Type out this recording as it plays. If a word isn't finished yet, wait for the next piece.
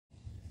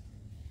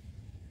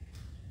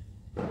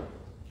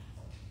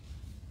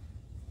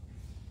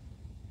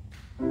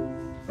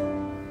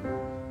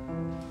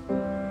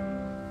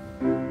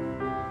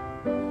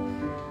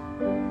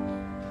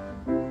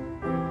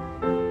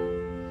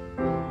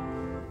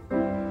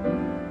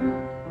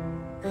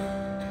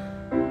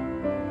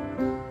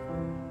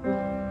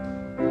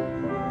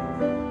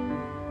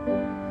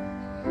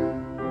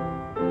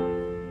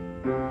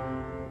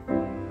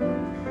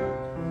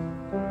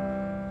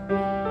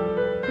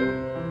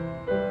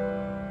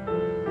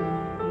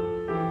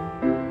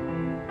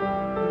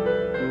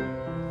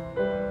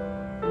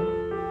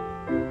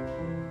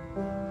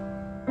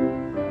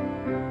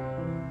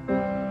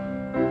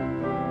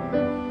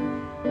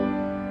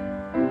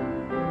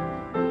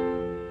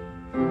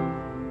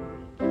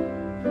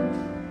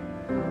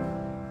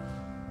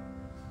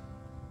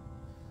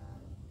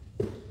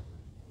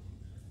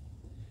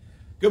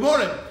Good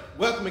morning.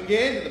 Welcome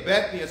again to the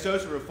Bethany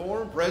Associate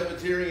Reformed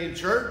Presbyterian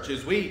Church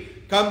as we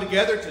come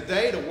together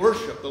today to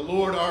worship the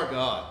Lord our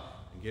God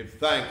and give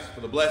thanks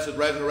for the blessed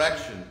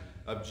resurrection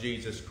of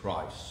Jesus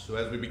Christ. So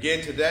as we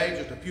begin today,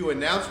 just a few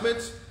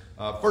announcements.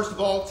 First of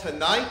all,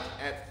 tonight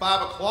at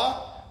 5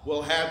 o'clock,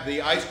 we'll have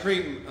the ice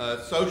cream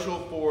social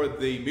for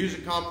the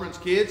music conference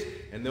kids,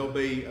 and they'll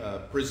be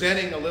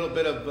presenting a little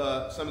bit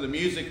of some of the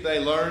music they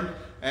learned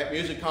at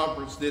music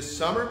conference this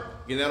summer.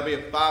 Again, that'll be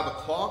at 5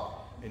 o'clock.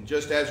 And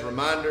just as a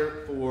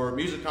reminder for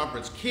Music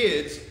Conference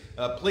kids,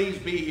 please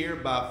be here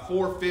by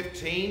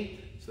 4:15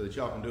 so that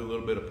y'all can do a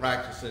little bit of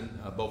practicing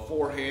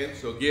beforehand.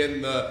 So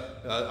again, the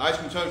ice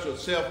cream social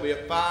itself will be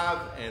at 5,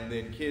 and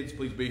then kids,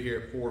 please be here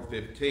at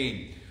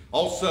 4:15.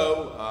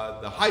 Also,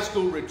 the high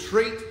school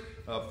retreat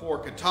for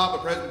Catawba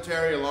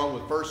Presbytery along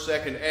with First,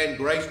 Second, and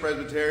Grace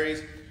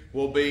Presbyteries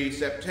will be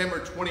September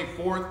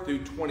 24th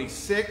through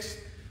 26th.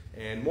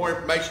 And more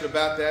information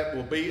about that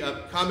will be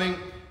upcoming.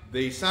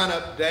 The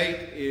sign-up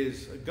date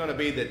is going to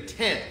be the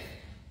 10th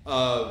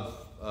of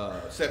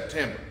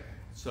September.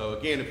 So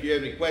again, if you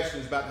have any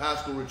questions about the high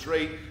school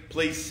retreat,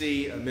 please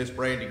see Miss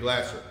Brandy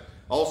Glasser.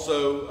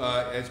 Also,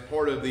 as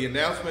part of the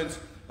announcements,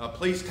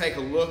 please take a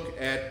look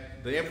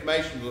at the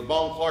information for the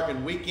Bon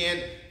Clarkin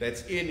weekend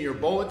that's in your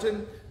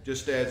bulletin.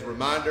 Just as a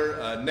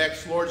reminder,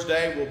 next Lord's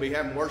Day, we'll be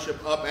having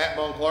worship up at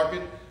Bon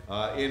Clarkin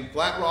in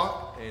Flat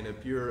Rock. And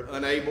if you're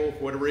unable,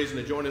 for whatever reason,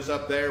 to join us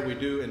up there, we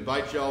do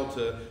invite y'all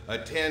to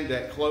attend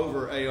at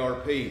Clover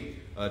ARP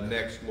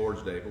next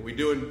Lord's Day. But we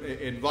do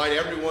invite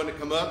everyone to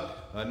come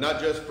up,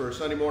 not just for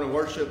Sunday morning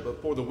worship,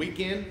 but for the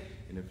weekend.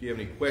 And if you have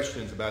any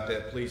questions about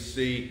that, please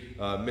see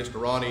Mr.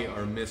 Ronnie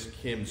or Miss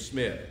Kim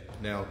Smith.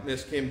 Now,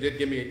 Miss Kim did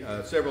give me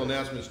several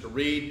announcements to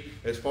read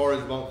as far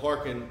as Bon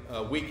Clarkin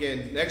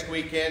weekend. Next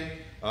weekend,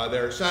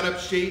 there are sign-up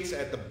sheets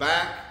at the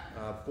back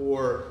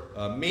for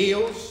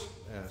meals.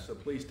 So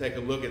please take a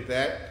look at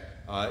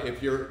that.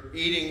 If you're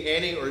eating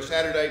any or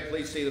Saturday,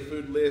 please see the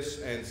food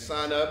list and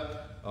sign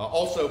up.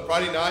 Also,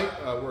 Friday night,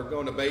 we're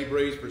going to Bay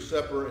Breeze for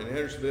supper in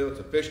Hendersonville. It's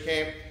a fish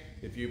camp.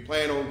 If you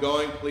plan on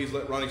going, please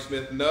let Ronnie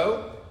Smith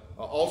know.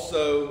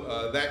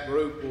 Also, that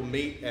group will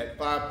meet at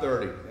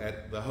 5:30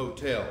 at the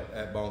hotel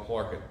at Bon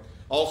Clarkin.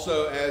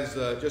 Also,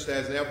 just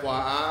as an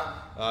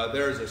FYI,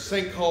 there is a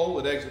sinkhole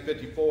at exit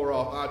 54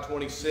 off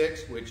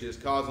I-26, which is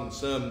causing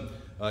some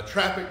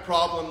traffic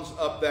problems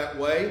up that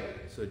way.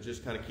 So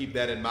just kind of keep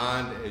that in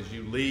mind as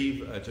you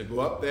leave to go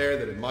up there,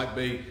 that it might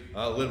be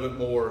a little bit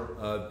more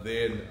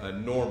than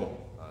normal.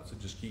 So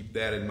just keep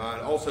that in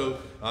mind. Also,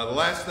 the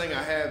last thing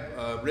I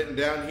have written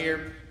down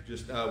here,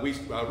 we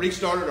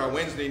restarted our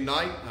Wednesday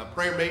night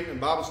prayer meeting and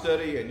Bible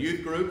study and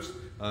youth groups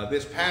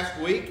this past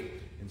week.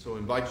 And so I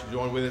invite you to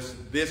join with us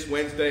this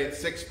Wednesday at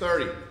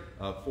 6:30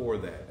 for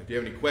that. If you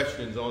have any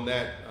questions on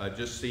that,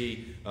 just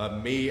see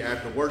me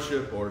after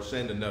worship or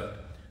send a note.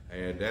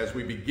 And as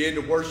we begin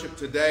to worship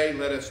today,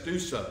 let us do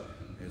so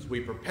as we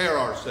prepare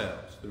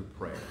ourselves through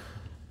prayer.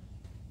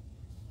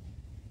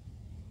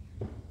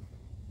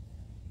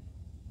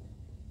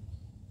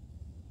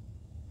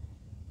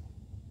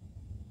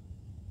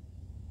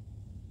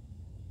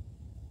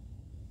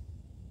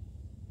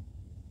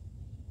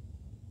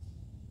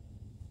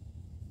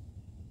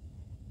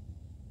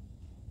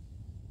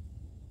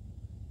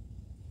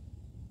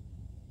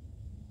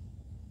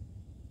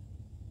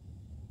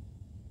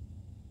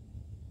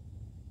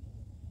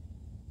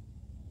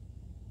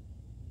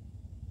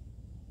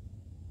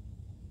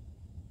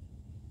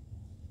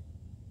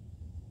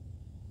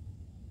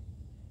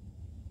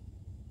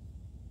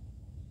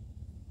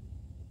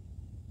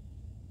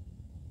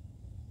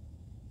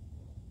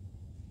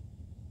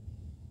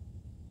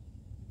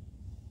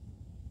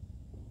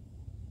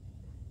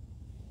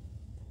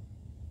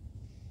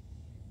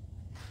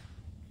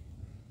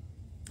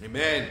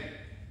 Amen.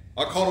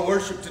 Our call to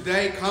worship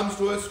today comes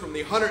to us from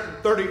the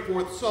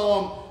 134th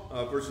Psalm,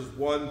 verses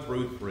 1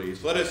 through 3.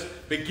 So let us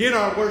begin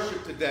our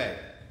worship today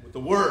with the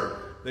word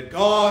that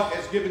God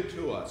has given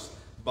to us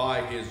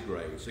by his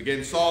grace.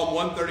 Again, Psalm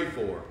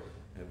 134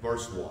 and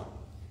verse 1.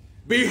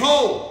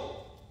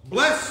 Behold,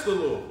 bless the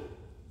Lord,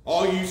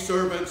 all you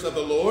servants of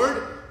the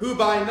Lord, who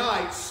by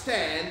night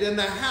stand in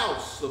the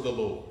house of the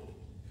Lord.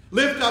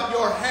 Lift up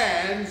your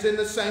hands in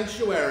the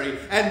sanctuary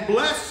and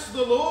bless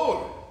the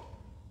Lord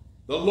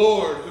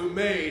who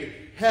made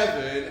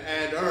heaven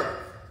and earth.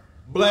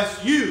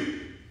 Bless you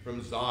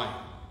from Zion.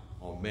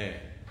 Amen.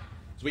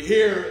 As we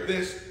hear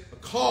this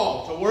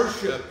call to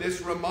worship,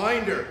 this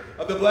reminder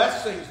of the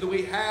blessings that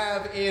we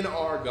have in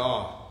our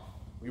God,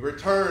 we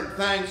return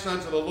thanks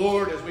unto the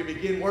Lord as we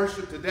begin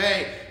worship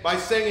today by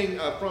singing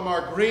from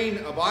our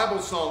Green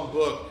Bible Song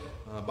book,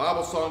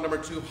 Bible Song number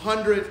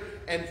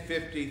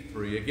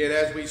 253. Again,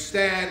 as we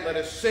stand, let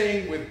us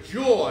sing with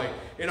joy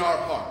in our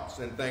hearts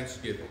and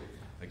thanksgiving.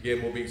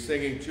 Again, we'll be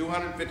singing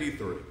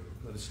 253.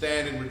 Let us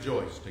stand and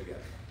rejoice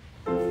together.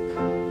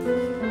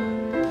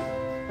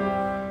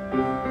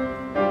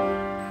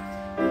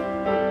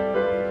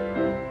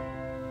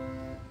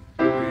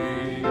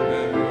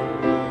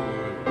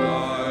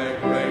 Thy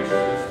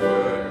gracious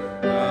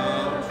word,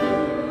 thou to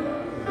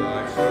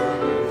thy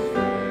servants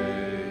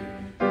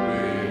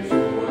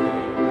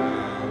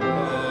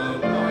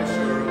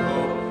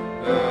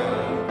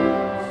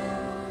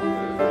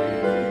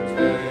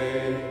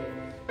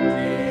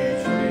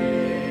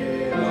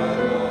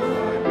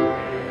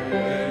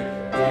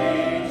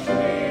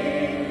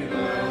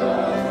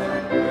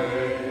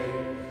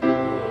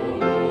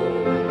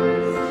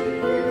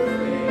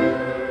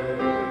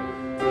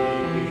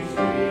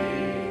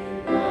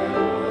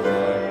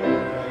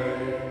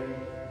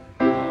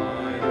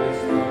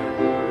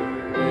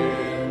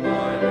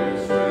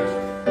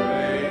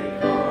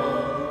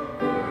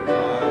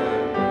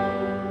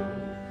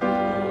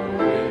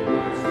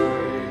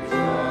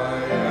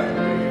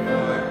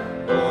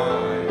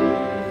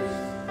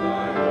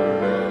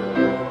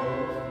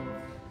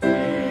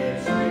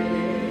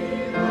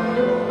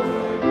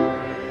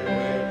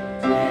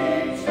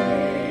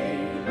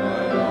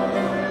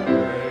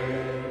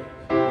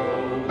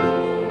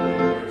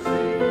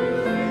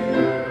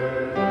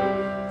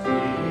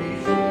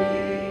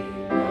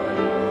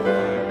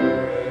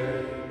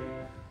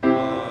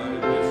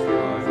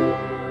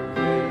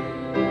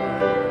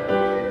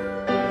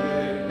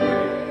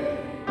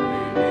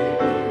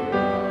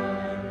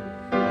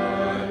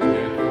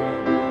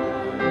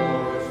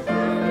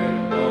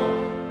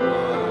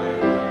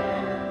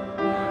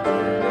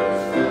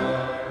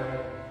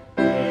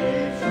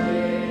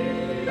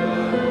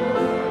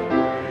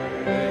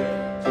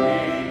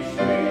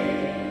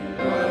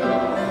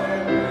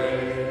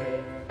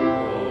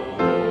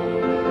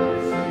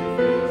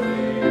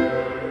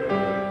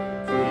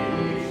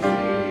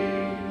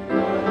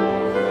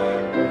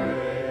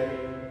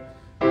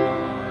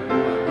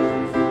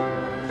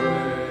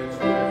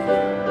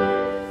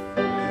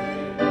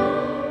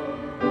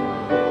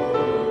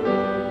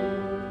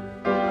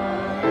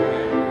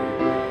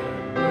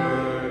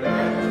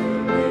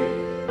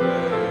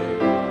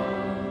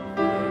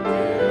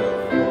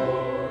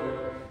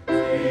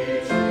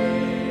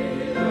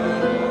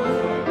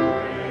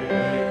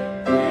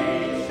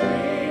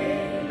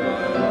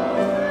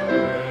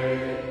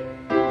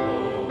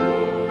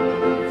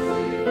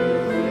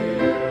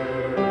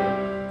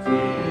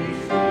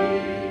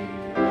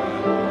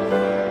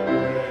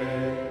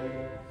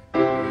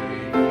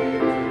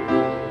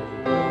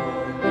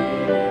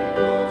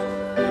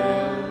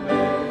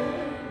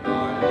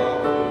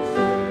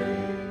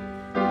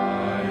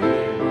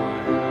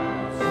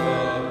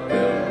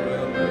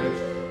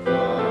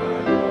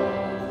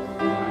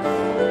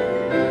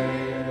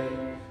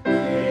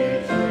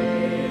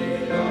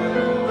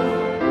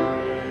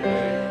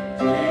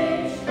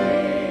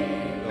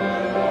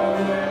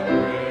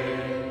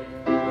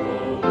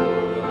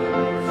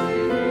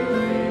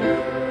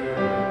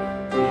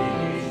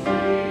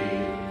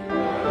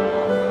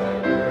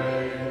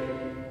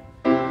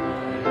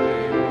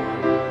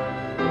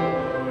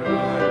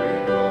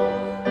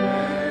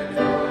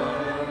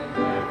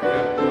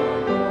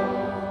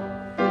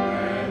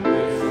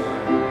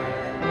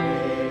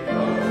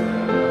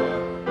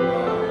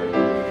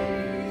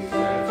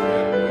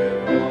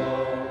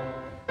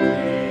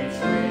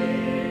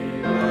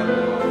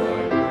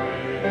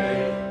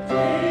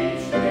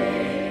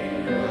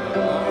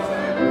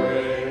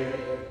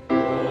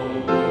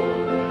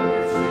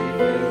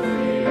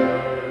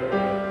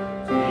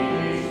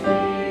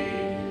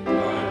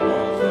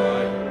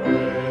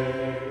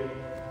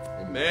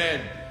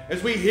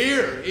we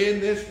hear in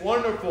this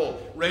wonderful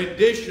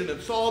rendition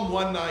of Psalm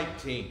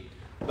 119,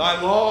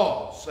 thy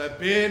laws have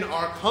been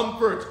our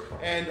comfort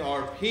and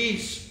our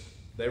peace.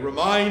 They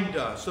remind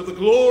us of the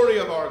glory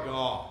of our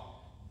God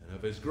and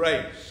of his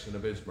grace and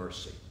of his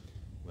mercy.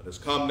 Let us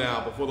come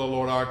now before the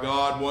Lord our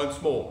God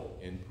once more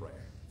in prayer.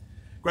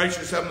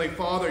 Gracious Heavenly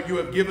Father, you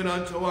have given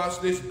unto us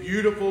this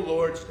beautiful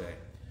Lord's Day,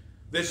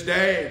 this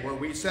day where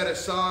we set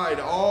aside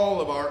all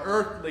of our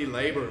earthly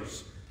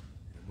labors,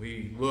 and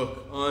we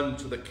look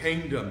unto the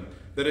kingdom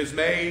that is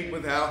made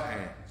without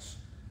hands,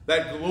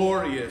 that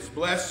glorious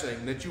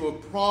blessing that you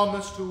have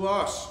promised to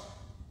us.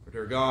 For,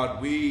 dear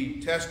God, we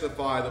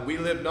testify that we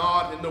live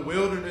not in the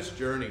wilderness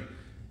journey,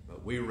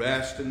 but we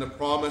rest in the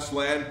promised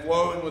land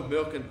flowing with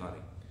milk and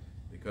honey,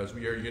 because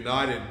we are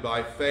united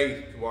by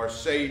faith to our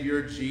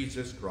Savior,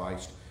 Jesus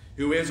Christ,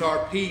 who is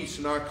our peace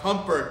and our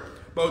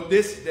comfort, both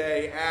this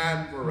day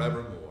and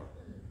forevermore.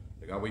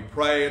 Dear God, we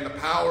pray in the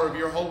power of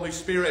your Holy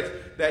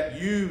Spirit that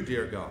you,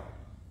 dear God,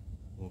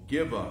 will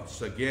give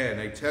us again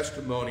a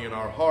testimony in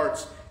our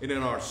hearts and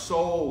in our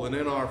soul and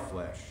in our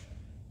flesh,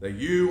 that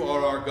you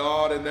are our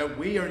God and that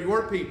we are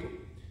your people,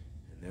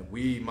 and that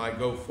we might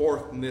go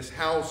forth in this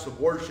house of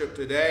worship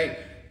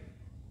today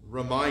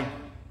reminded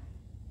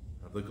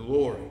of the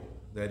glory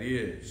that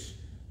is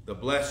the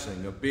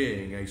blessing of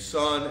being a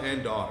son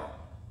and daughter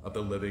of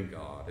the living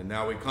God. And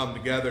now we come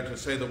together to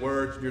say the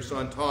words your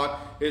Son taught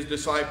his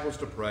disciples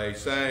to pray,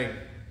 saying,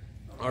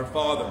 Our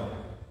Father,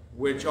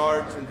 which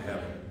art in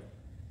heaven,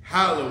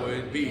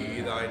 hallowed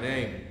be thy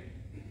name.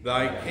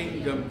 Thy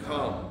kingdom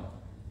come,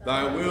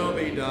 thy will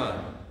be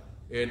done,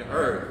 in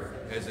earth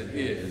as it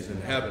is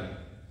in heaven.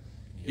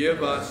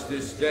 Give us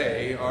this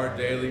day our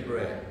daily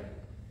bread,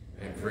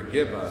 and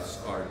forgive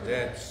us our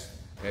debts,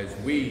 as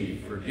we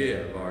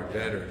forgive our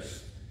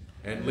debtors.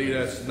 And lead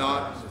us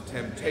not into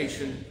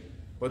temptation,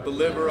 but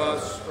deliver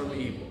us from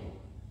evil.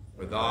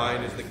 For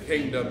thine is the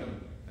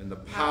kingdom, and the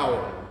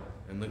power,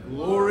 and the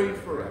glory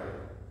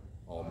forever.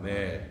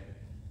 Amen.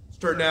 Let's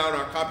turn now in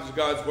our copies of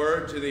God's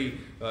Word to the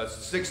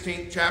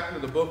 16th chapter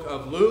of the book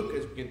of Luke,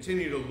 as we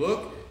continue to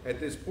look at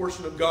this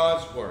portion of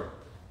God's Word.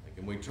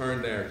 And we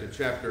turn there to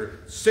chapter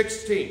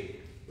 16,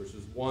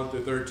 verses 1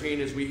 through 13,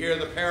 as we hear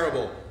the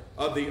parable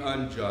of the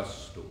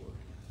unjust steward.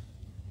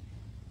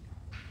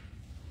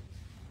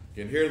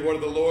 You can hear the word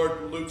of the Lord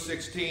from Luke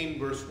 16,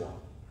 verse 1.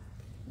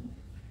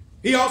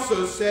 He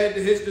also said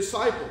to his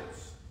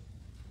disciples,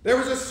 There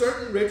was a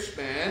certain rich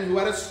man who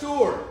had a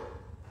steward,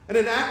 and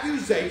an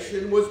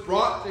accusation was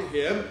brought to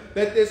him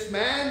that this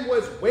man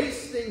was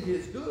wasting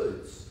his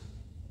goods.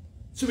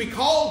 So he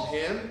called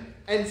him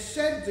and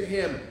said to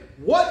him,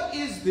 What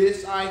is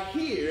this I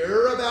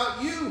hear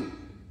about you?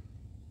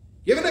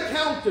 Give an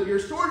account of your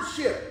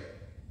stewardship,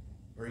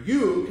 or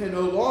you can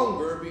no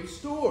longer be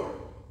steward.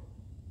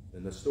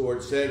 Then the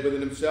steward said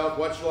within himself,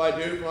 What shall I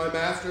do? For my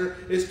master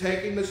is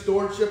taking the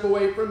stewardship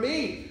away from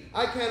me.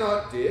 I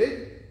cannot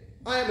dig.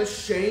 I am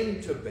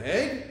ashamed to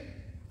beg.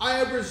 I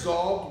have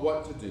resolved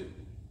what to do.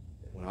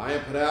 When I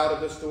am put out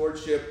of the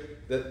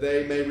stewardship, that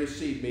they may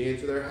receive me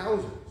into their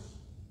houses.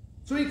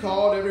 So he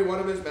called every one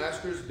of his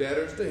master's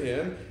debtors to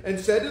him, and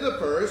said to the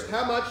first,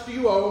 How much do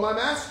you owe my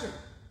master?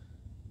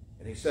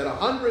 And he said,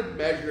 100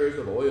 measures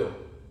of oil.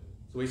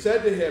 So he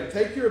said to him,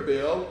 Take your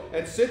bill,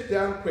 and sit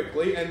down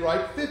quickly, and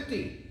write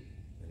 50.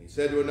 He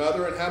said to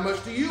another, And how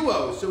much do you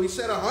owe? So he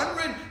said,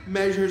 100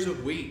 measures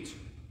of wheat.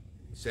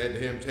 He said to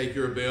him, Take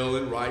your bill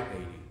and write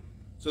 80.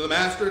 So the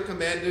master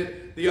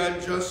commended the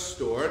unjust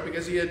steward,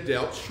 because he had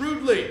dealt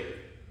shrewdly.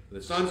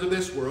 The sons of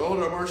this world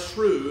are more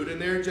shrewd in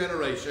their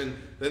generation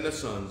than the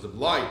sons of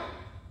light.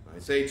 I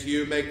say to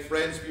you, make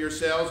friends for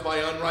yourselves by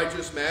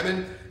unrighteous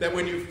mammon, that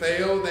when you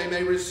fail, they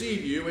may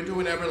receive you into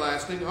an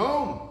everlasting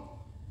home.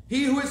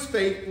 He who is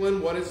faithful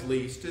in what is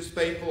least is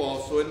faithful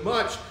also in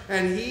much,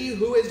 and he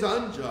who is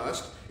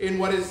unjust in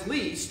what is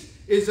least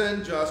is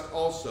unjust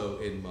also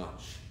in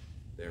much.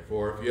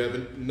 Therefore,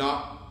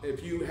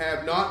 if you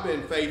have not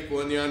been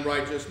faithful in the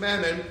unrighteous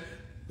mammon,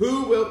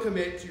 who will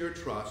commit to your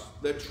trust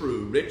the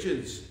true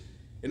riches?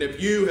 And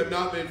if you have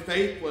not been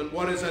faithful in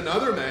what is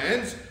another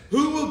man's,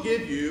 who will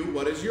give you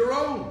what is your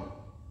own?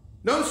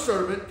 No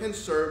servant can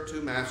serve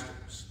two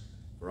masters.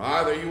 For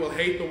either you will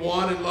hate the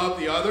one and love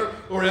the other,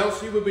 or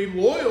else you will be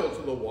loyal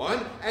to the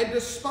one and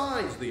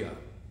despise the other.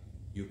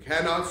 You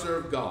cannot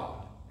serve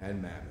God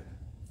and mammon.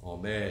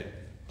 Amen.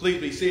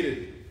 Please be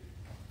seated.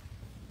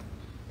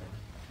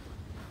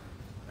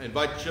 I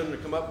invite children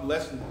to come up and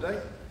lesson today.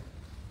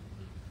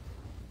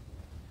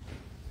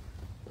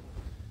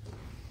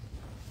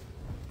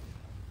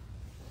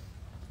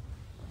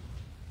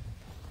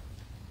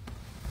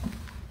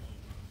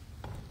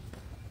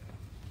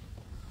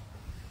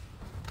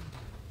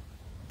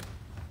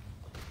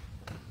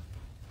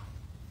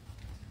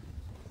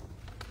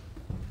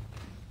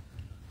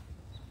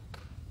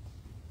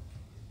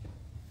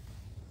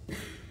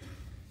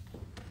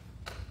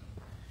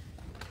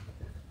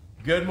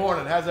 Good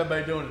morning. How's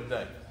everybody doing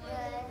today?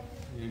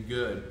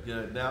 Good.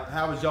 Good. Now,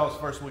 how was y'all's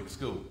first week of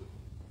school?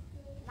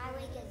 My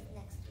week is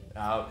next week.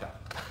 Okay.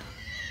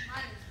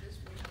 Mine is this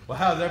week. Well,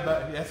 how's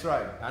everybody? That's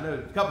right. I know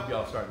a couple of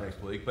y'all start next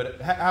week,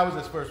 but how was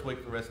this first week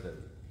for the rest of it?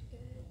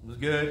 It was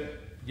good.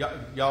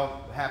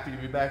 Y'all happy to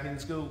be back in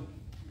school?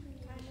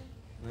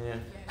 Yeah.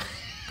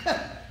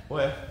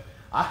 Well,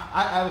 I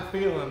have a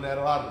feeling that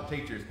a lot of the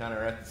teachers kind of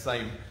are at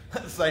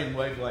the same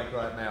wavelength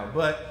right now.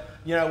 But,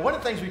 you know, one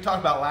of the things we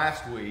talked about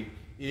last week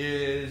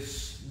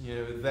is, you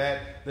know,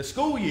 that the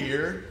school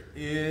year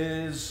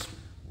is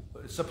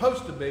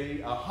supposed to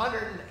be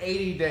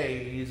 180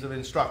 days of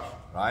instruction,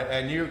 right?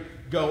 And you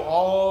go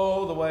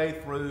all the way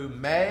through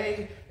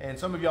May, and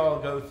some of y'all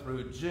go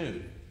through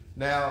June.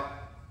 Now,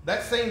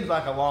 that seems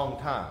like a long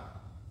time,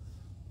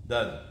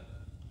 doesn't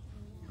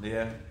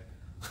it?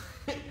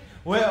 Yeah.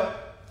 Well,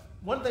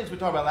 one of the things we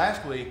talked about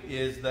last week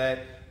is that,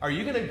 are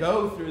you going to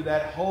go through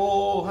that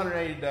whole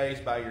 180 days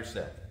by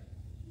yourself?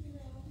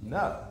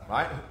 No,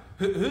 right?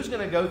 Who's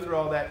going to go through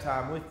all that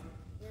time with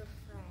you? Your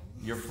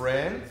friends. Your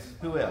friends?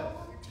 Who else?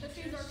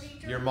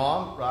 Your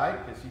mom,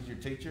 right? Because she's your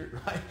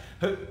teacher,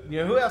 right?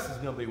 Who else is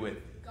going to be with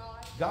you?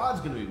 God. God's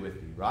going to be with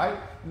you, right?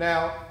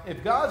 Now,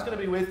 if God's going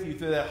to be with you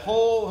through that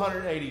whole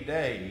 180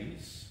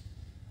 days,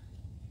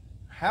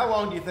 how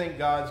long do you think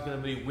God's going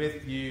to be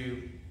with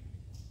you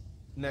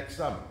next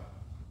summer?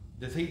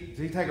 Does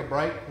he take a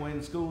break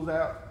when school's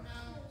out?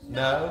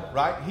 No,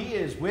 right? He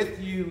is with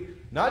you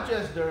not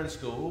just during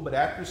school, but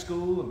after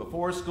school and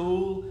before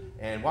school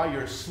and while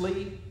you're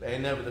asleep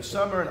and over the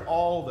summer and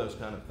all those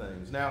kind of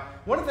things. Now,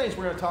 one of the things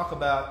we're going to talk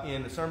about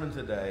in the sermon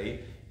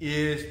today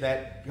is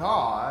that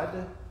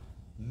God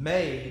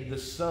made the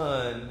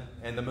sun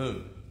and the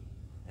moon.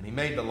 And he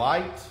made the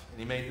light and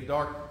he made the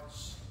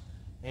darkness.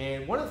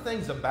 And one of the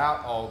things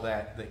about all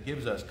that that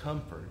gives us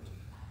comfort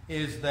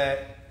is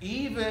that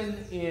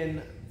even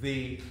in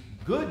the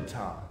good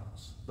times,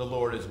 the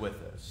Lord is with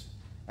us.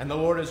 And the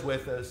Lord is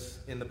with us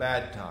in the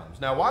bad times.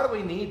 Now, why do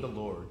we need the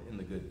Lord in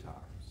the good times?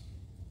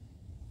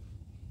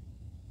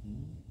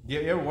 You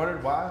ever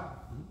wondered why?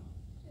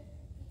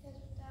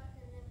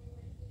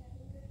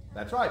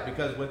 That's right,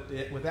 because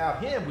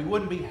without Him, we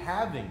wouldn't be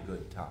having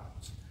good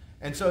times.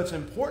 And so it's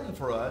important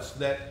for us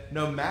that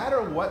no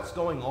matter what's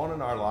going on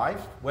in our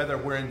life, whether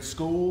we're in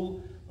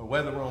school or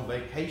whether we're on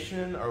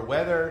vacation or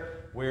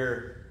whether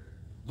we're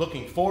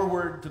looking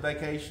forward to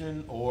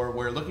vacation or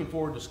we're looking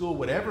forward to school,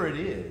 whatever it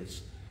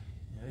is,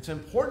 it's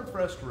important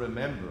for us to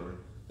remember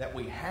that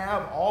we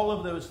have all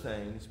of those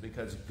things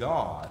because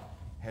God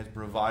has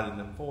provided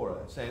them for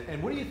us.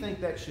 And what do you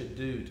think that should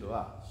do to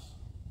us?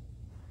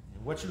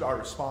 And what should our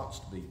response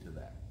be to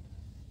that?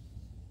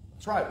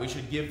 That's right. We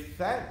should give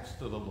thanks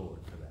to the Lord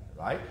for that,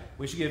 right?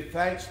 We should give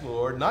thanks,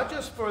 Lord, not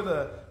just for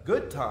the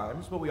good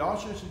times, but we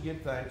also should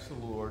give thanks to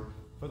the Lord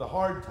for the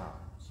hard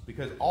times,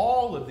 because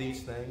all of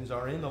these things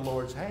are in the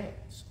Lord's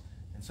hands.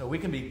 And so we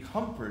can be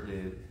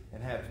comforted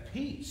and have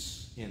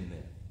peace in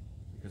them,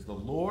 because the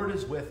Lord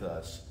is with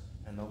us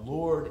and the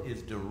Lord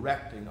is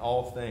directing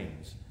all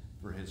things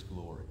for His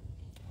glory.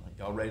 All right,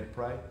 y'all ready to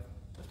pray?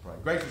 Let's pray.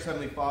 Gracious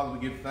Heavenly Father, we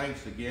give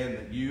thanks again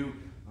that you,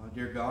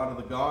 dear God,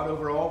 are the God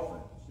over all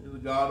things. You're the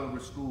God over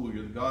school.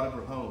 You're the God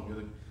over home. You're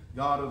the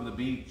God over the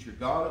beach. You're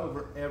God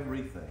over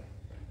everything.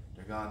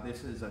 Dear God,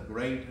 this is a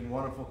great and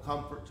wonderful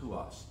comfort to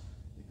us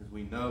because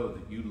we know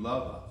that you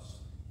love us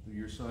through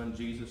your Son,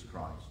 Jesus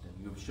Christ, and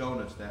you have shown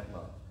us that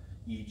love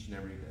each and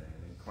every day.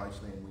 And in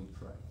Christ's name we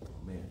pray.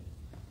 Amen.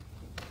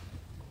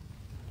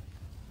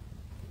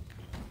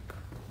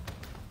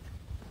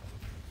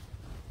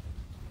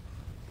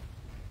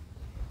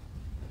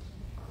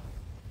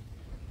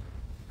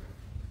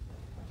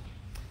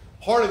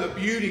 Part of the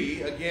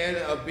beauty, again,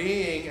 of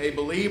being a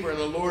believer in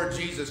the Lord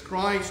Jesus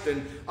Christ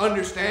and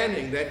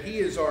understanding that He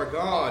is our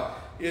God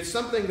is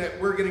something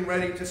that we're getting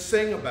ready to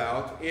sing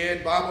about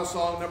in Bible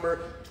song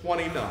number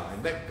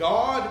 29. That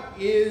God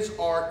is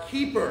our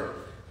keeper.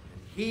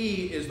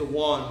 He is the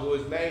one who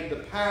has made the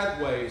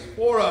pathways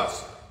for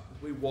us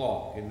as we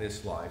walk in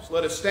this life. So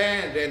let us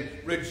stand and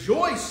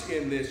rejoice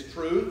in this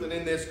truth and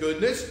in this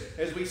goodness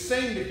as we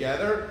sing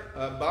together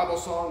Bible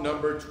song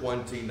number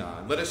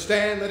 29. Let us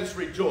stand, let us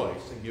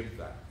rejoice and give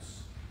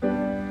thanks.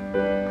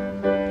 Amen.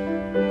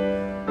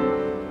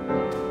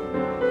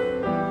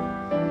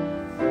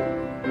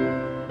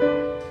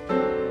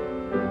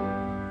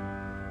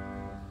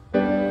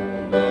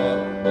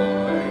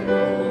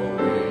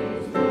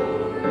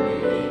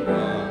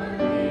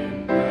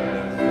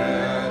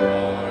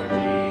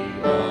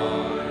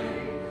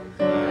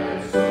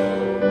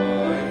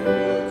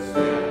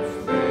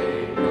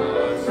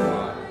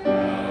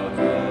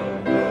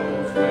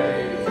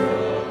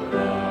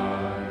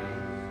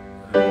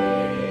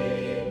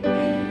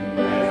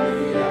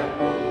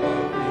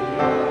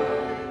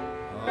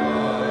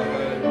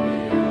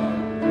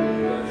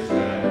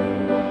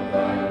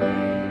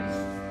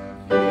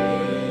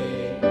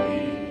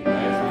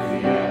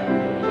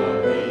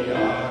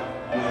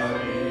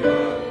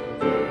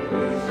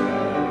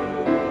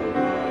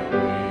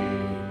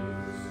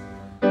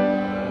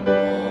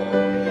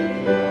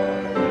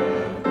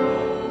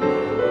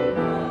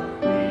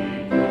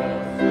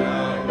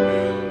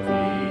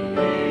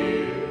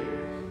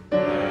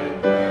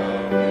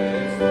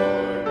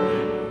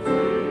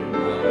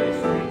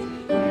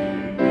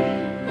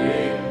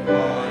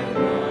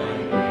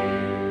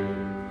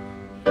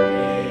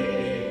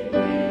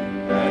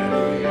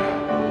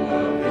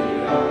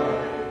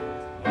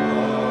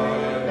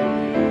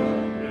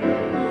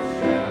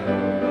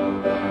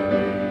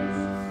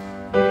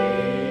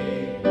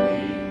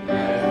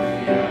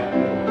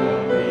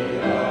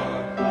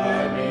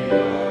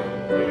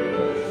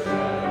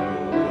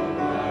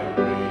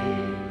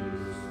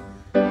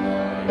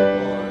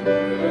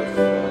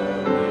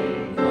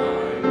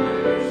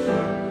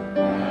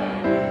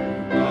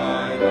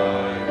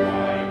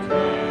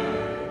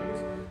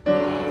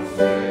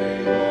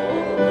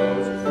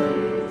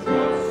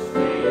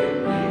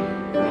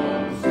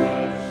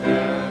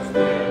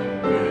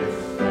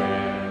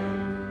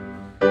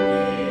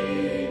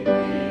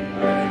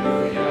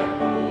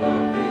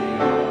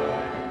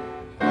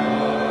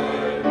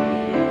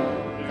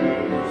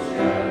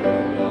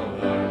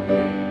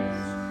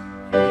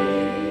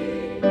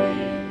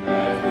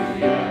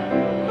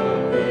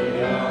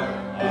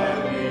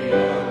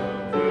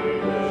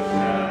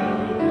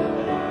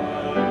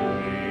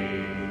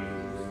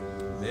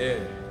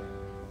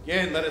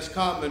 us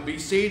come and be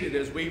seated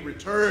as we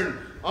return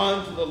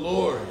unto the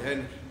Lord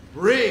and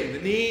bring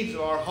the needs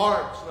of our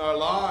hearts and our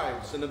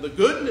lives and of the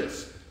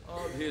goodness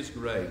of his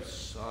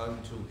grace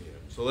unto him.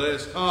 So let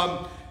us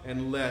come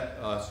and let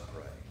us pray.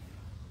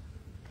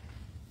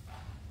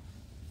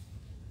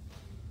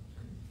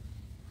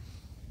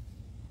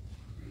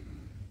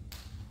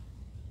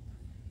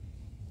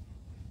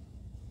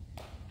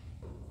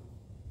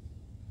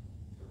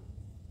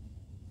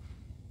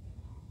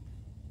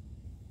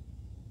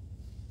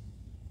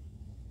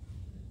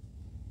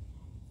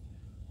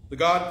 The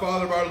God and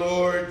Father of our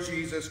Lord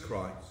Jesus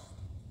Christ,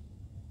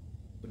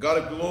 the God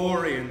of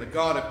glory and the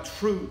God of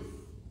truth,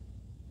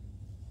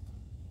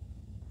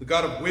 the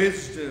God of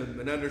wisdom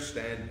and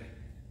understanding,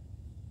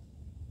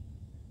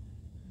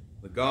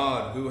 the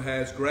God who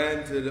has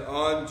granted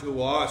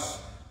unto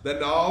us the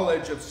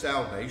knowledge of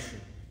salvation,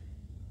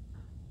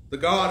 the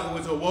God who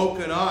has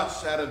awoken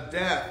us out of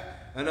death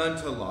and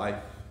unto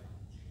life,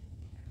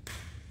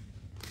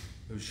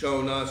 who has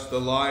shown us the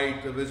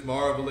light of his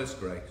marvelous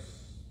grace.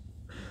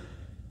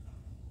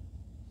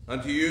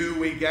 Unto you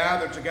we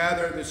gather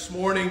together this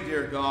morning,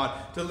 dear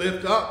God, to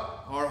lift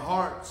up our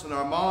hearts and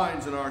our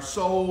minds and our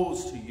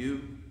souls to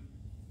you.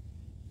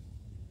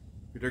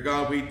 Dear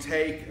God, we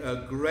take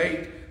a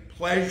great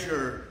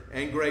pleasure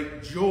and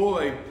great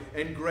joy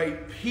and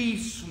great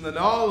peace from the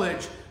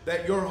knowledge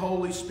that your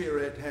Holy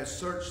Spirit has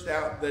searched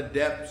out the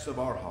depths of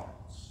our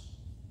hearts.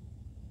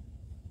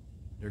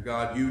 Dear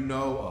God, you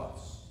know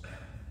us.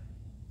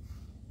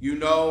 You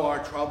know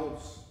our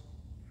troubles.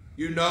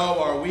 You know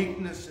our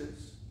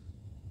weaknesses.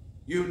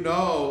 You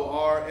know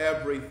our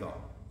every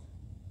thought.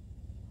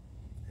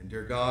 And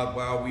dear God,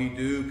 while we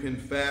do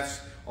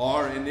confess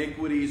our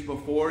iniquities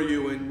before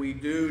you, and we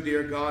do,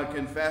 dear God,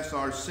 confess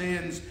our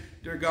sins,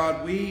 dear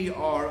God, we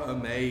are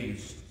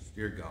amazed,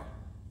 dear God,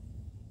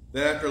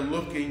 that after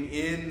looking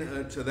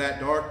into that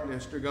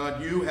darkness, dear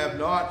God, you have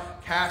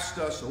not cast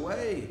us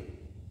away.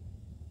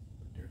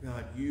 Dear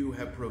God, you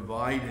have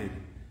provided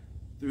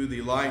through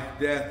the life,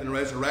 death, and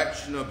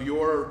resurrection of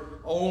your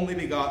only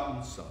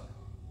begotten Son,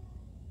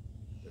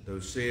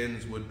 those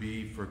sins would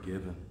be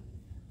forgiven,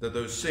 that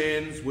those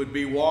sins would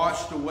be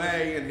washed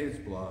away in his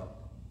blood.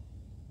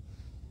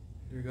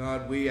 Dear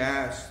God, we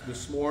ask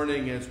this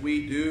morning, as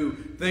we do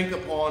think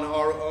upon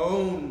our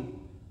own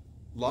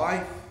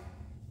life,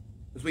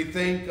 as we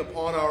think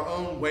upon our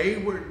own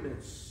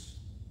waywardness,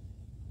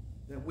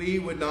 that we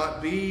would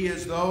not be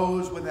as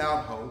those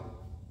without hope,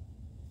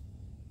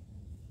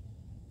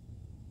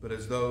 but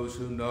as those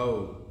who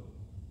know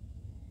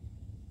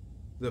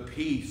the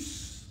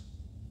peace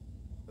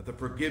of the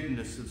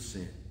forgiveness of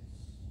sins,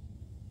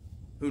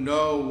 who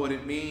know what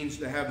it means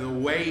to have the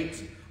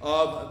weight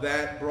of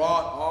that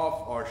brought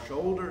off our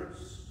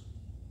shoulders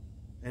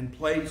and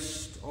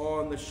placed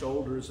on the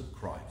shoulders of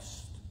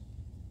Christ.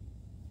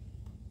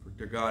 For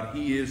dear God,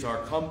 he is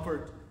our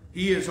comfort,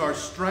 he is our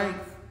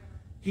strength,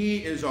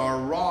 he is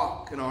our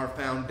rock and our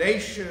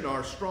foundation,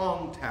 our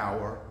strong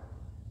tower.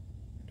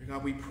 Dear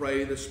God, we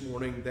pray this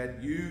morning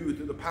that you,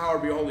 through the power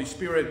of your Holy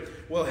Spirit,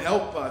 will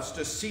help us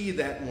to see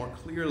that more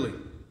clearly.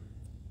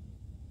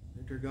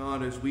 Dear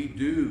God, as we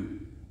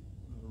do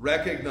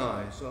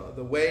recognize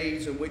the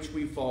ways in which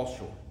we fall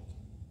short,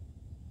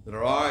 that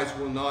our eyes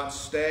will not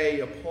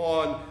stay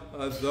upon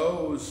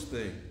those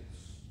things,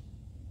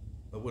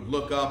 but would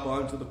look up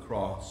onto the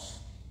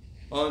cross,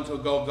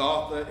 onto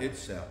Golgotha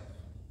itself,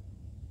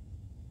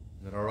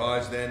 that our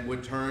eyes then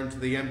would turn to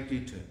the empty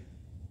tomb,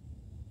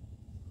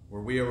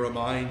 where we are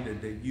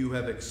reminded that you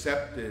have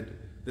accepted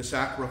the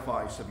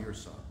sacrifice of your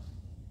Son,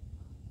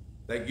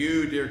 that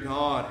you, dear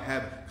God,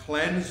 have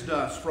cleansed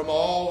us from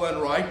all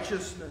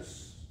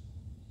unrighteousness.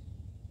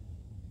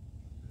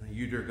 And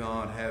you, dear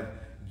God, have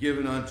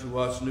given unto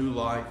us new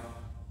life.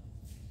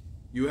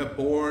 You have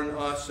born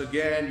us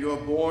again. You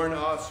have born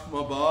us from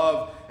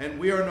above. And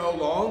we are no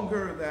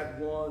longer that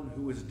one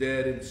who is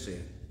dead in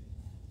sin.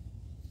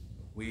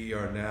 We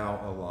are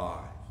now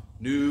alive,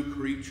 new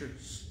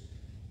creatures.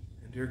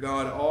 And dear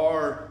God,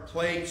 our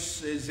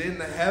place is in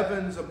the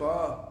heavens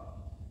above,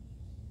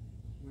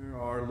 where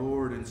our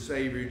Lord and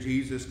Savior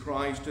Jesus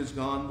Christ has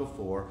gone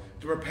before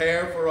to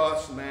prepare for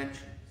us mansions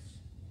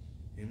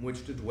in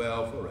which to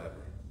dwell forever.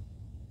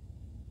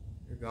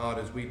 Dear God,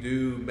 as we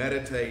do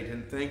meditate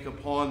and think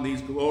upon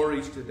these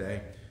glories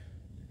today,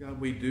 dear God,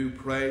 we do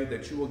pray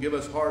that you will give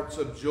us hearts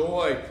of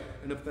joy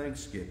and of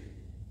thanksgiving,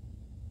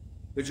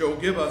 that you will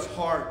give us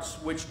hearts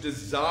which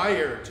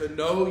desire to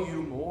know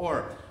you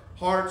more,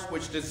 hearts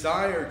which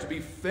desire to be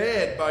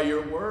fed by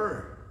your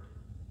word,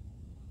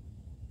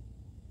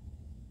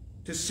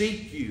 to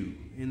seek you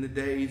in the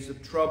days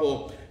of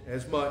trouble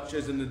as much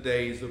as in the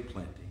days of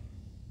plenty.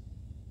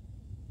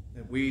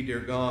 That we,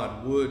 dear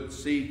God, would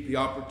seek the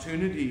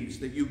opportunities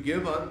that you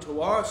give unto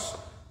us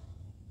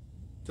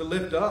to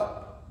lift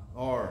up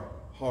our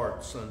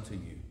hearts unto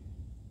you.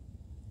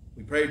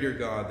 We pray, dear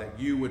God, that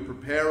you would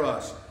prepare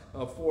us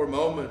for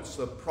moments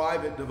of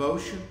private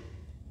devotion,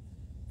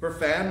 for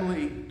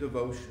family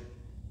devotion,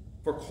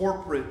 for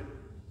corporate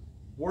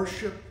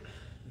worship,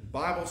 and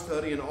Bible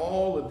study, and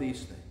all of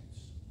these things.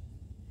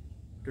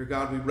 Dear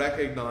God, we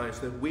recognize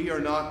that we are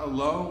not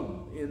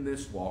alone in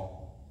this walk.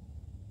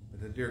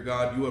 But that, dear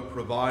God, you have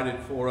provided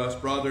for us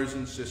brothers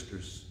and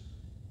sisters.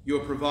 You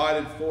have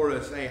provided for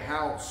us a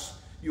house.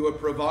 You have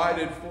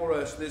provided for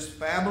us this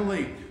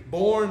family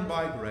born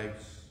by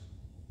grace,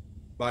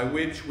 by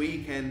which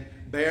we can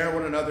bear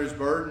one another's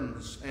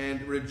burdens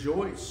and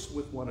rejoice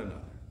with one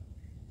another.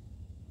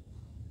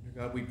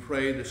 Dear God, we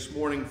pray this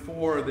morning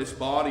for this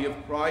body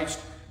of Christ.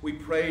 We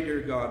pray,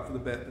 dear God, for the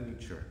Bethany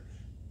Church.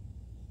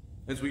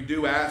 As we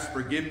do ask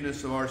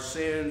forgiveness of our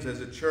sins as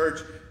a church,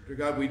 dear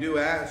God, we do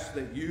ask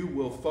that you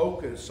will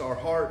focus our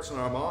hearts and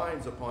our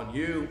minds upon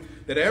you,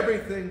 that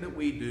everything that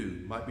we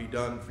do might be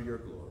done for your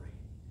glory.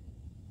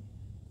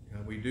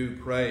 God, we do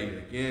pray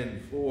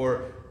again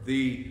for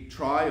the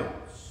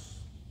trials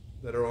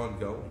that are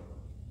ongoing.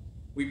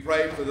 We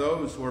pray for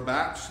those who are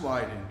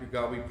backsliding. Dear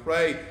God, we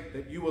pray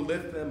that you will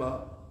lift them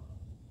up.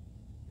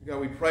 Dear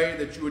God, we pray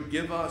that you would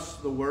give us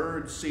the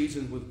word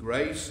seasoned with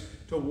grace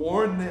to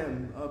warn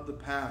them of the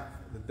path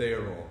that they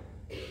are on.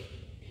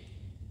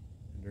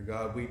 And dear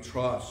God, we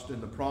trust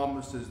in the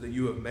promises that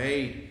you have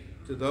made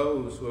to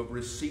those who have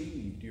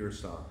received your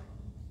Son.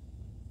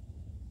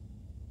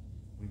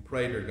 We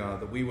pray, dear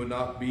God, that we would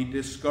not be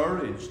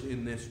discouraged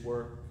in this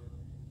work,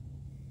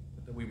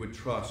 but that we would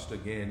trust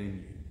again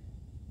in you.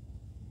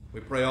 We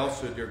pray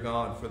also, dear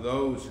God, for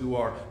those who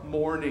are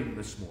mourning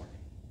this morning.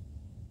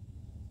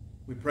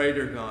 We pray,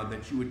 dear God,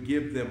 that you would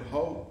give them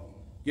hope,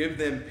 give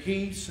them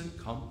peace and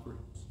comfort.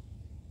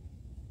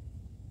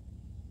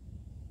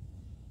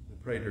 We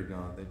pray, dear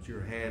God, that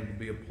your hand will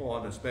be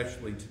upon,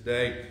 especially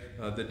today,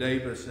 the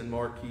Davis and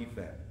Marquis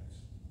families.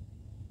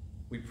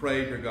 We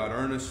pray, dear God,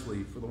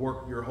 earnestly for the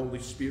work of your Holy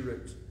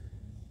Spirit,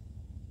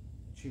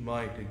 that you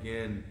might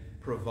again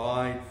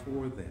provide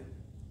for them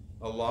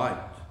a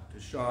light to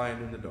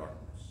shine in the darkness.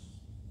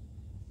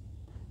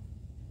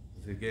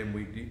 Again,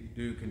 we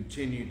do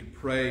continue to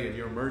pray in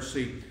your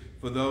mercy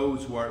for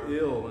those who are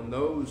ill and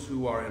those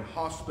who are in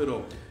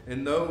hospital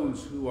and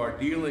those who are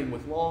dealing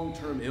with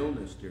long-term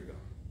illness, dear God.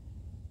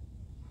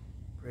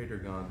 Pray, dear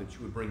God, that you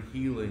would bring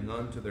healing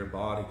unto their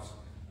bodies,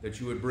 that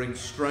you would bring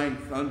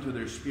strength unto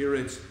their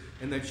spirits,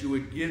 and that you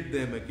would give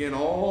them, again,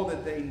 all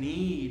that they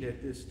need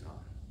at this time.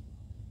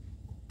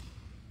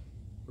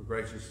 For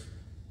gracious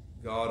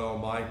God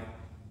Almighty,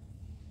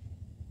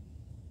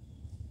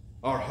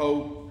 our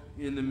hope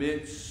in the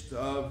midst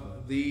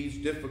of these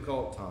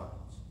difficult times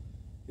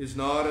is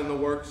not in the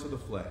works of the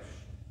flesh,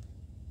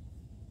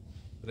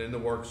 but in the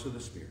works of the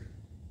Spirit.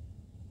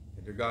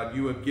 And dear God,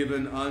 you have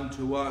given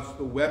unto us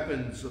the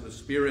weapons of the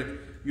Spirit.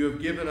 You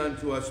have given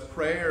unto us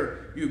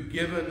prayer. You've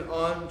given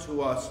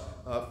unto us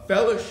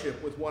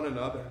fellowship with one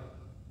another.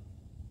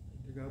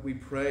 And dear God, we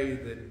pray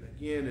that,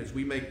 again, as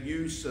we make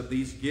use of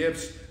these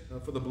gifts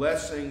for the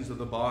blessings of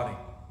the body,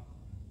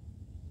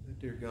 that,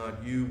 dear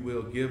God, you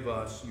will give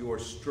us your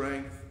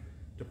strength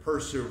to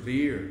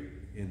persevere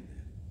in them.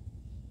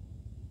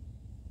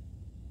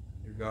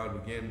 Dear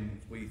God, again,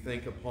 we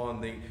think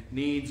upon the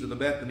needs of the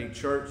Bethany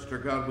Church. Dear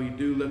God, we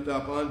do lift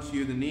up unto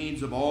you the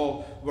needs of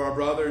all of our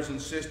brothers and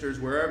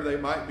sisters wherever they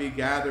might be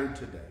gathered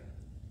today.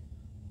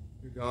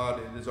 Dear God,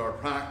 it is our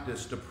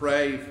practice to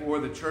pray for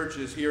the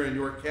churches here in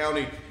York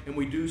County, and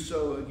we do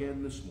so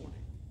again this morning.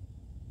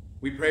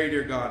 We pray,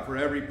 dear God, for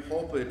every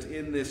pulpit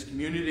in this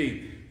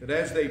community, that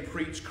as they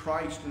preach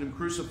Christ and Him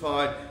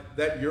crucified,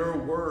 that your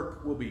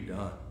work will be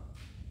done.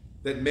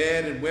 That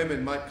men and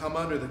women might come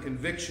under the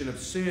conviction of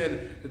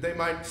sin, that they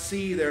might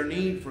see their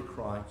need for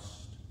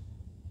Christ,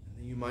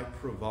 and that you might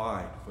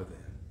provide for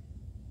them.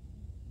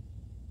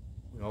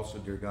 We also,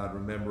 dear God,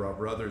 remember our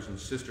brothers and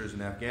sisters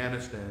in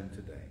Afghanistan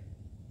today.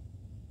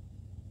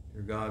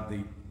 Dear God,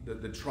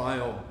 the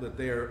trial that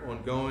they are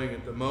ongoing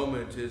at the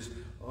moment is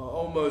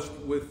almost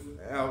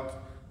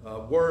without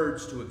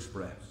words to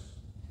express.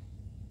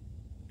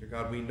 Dear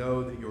God, we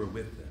know that you are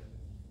with them.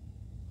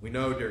 We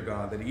know, dear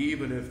God, that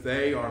even if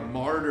they are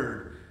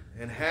martyred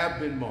and have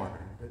been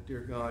martyred, that,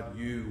 dear God,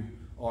 you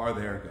are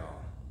their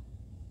God.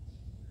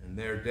 And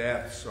their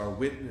deaths are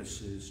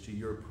witnesses to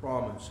your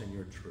promise and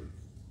your truth.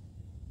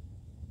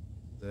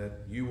 That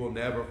you will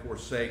never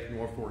forsake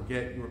nor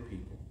forget your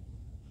people.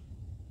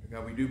 Dear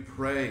God, we do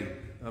pray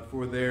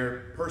for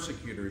their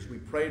persecutors. We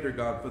pray, dear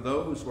God, for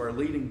those who are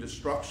leading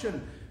destruction.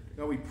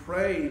 Dear God, we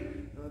pray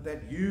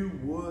that you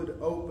would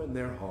open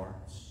their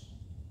hearts.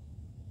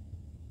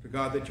 Dear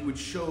God, that you would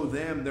show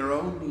them their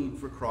own need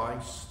for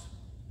Christ.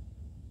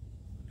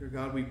 Dear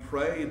God, we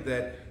pray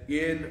that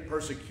in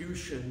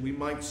persecution we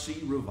might see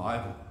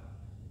revival.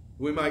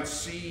 We might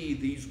see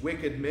these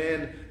wicked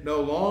men no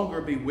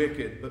longer be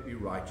wicked, but be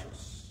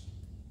righteous.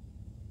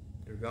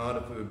 Dear God,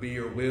 if it would be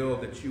your will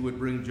that you would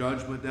bring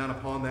judgment down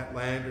upon that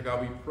land, dear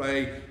God, we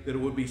pray that it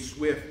would be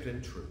swift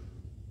and true.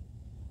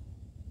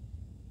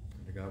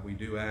 Dear God, we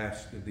do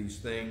ask of these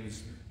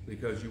things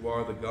because you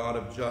are the God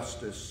of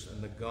justice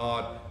and the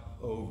God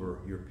over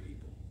your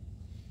people.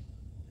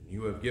 And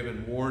you have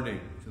given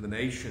warning to the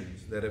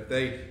nations that if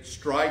they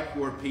strike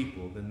your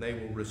people, then they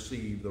will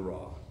receive the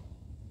rod.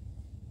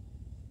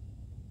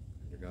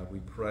 Dear God,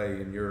 we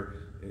pray in your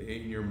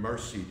in your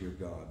mercy, dear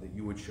God, that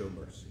you would show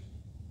mercy.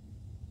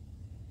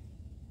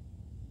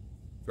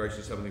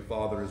 Gracious Heavenly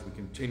Father, as we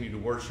continue to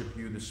worship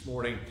you this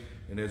morning,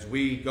 and as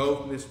we go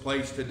from this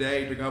place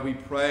today, dear God, we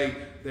pray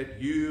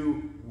that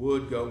you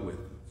would go with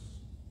us.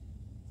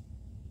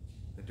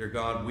 That, dear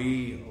God,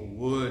 we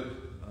would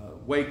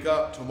wake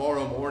up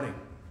tomorrow morning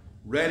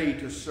ready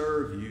to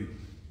serve you,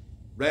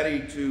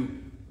 ready to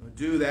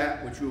do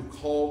that which you have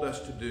called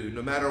us to do,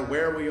 no matter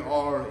where we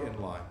are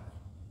in life.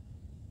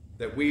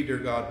 That we, dear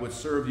God, would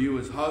serve you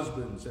as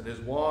husbands and as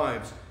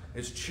wives,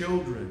 as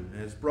children,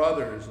 as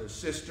brothers, as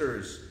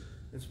sisters,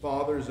 as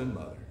fathers and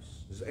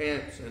mothers, as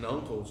aunts and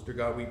uncles. Dear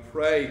God, we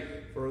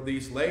pray for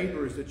these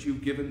labors that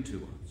you've given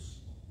to us.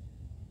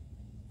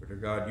 For, dear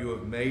God, you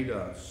have made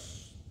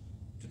us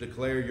to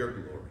declare your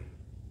glory,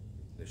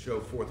 to show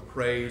forth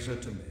praise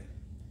unto men.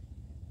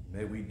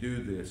 May we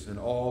do this in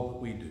all that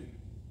we do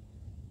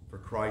for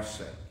Christ's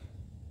sake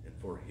and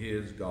for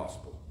his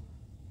gospel.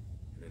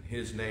 And in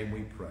his name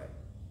we pray.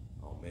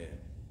 Amen.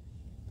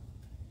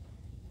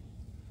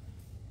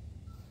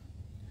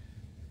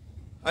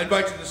 I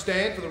invite you to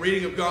stand for the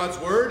reading of God's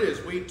Word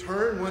as we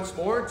turn once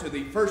more to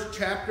the first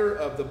chapter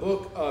of the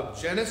book of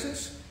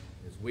Genesis.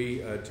 As we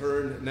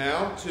turn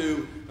now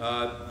to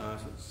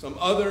some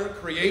other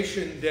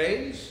creation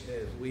days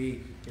as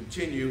we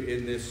continue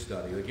in this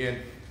study.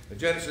 Again,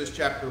 Genesis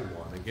chapter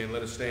 1. Again,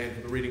 let us stand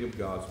for the reading of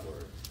God's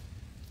Word.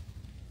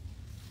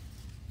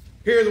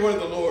 Hear the word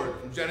of the Lord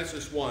from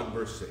Genesis 1,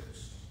 verse 6.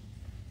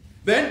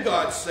 Then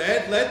God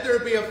said, "Let there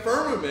be a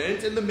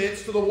firmament in the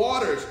midst of the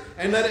waters,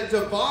 and let it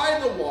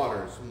divide the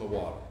waters from the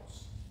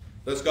waters."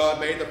 Thus God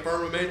made the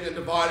firmament and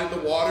divided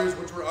the waters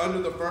which were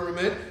under the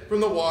firmament from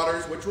the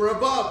waters which were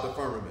above the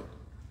firmament.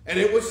 And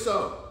it was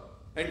so.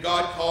 And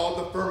God called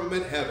the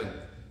firmament heaven.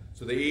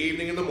 So the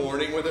evening and the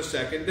morning were the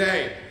second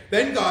day.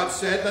 Then God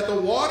said, "Let the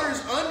waters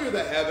under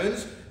the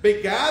heavens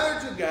be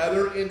gathered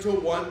together into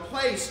one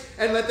place,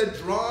 and let the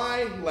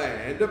dry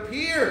land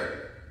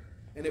appear."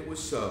 And it was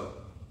so.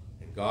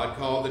 God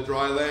called the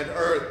dry land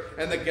earth,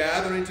 and the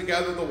gathering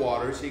together of the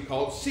waters he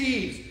called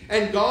seas.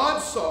 And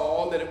God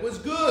saw that it was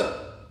good.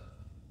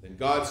 Then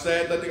God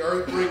said, "Let the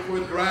earth bring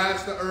forth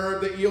grass, the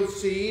herb that yields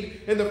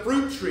seed, and the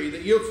fruit tree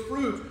that yields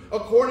fruit,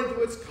 according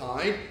to its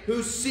kind,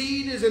 whose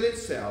seed is in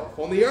itself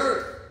on the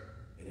earth."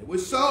 And it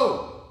was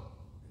so.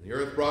 And the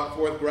earth brought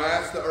forth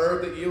grass, the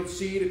herb that yields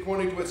seed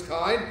according to its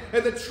kind,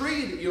 and the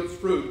tree that yields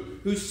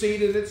fruit, whose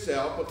seed is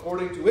itself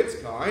according to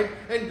its kind.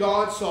 And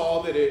God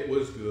saw that it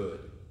was good.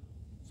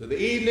 So the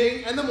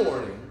evening and the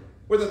morning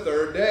were the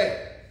third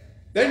day.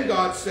 Then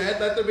God said,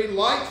 "Let there be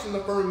lights in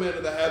the firmament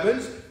of the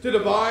heavens to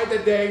divide the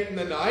day from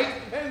the night,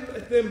 and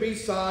let them be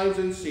signs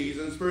and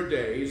seasons for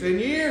days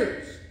and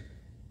years.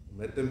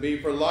 And let them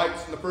be for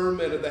lights in the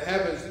firmament of the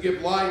heavens to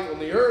give light on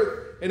the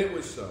earth." And it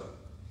was so.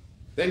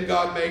 Then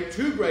God made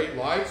two great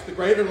lights, the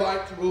greater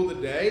light to rule the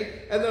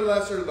day, and the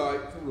lesser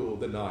light to rule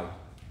the night.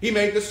 He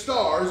made the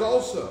stars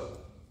also.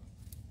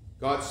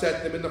 God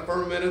set them in the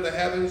firmament of the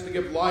heavens to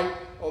give light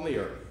on the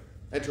earth,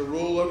 and to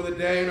rule over the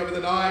day and over the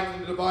night,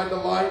 and to divide the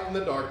light from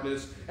the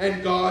darkness.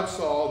 And God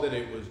saw that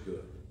it was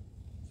good.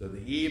 So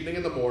the evening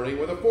and the morning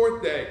were the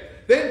fourth day.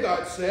 Then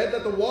God said,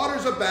 "Let the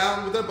waters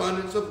abound with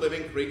abundance of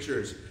living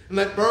creatures, and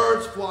let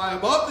birds fly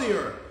above the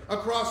earth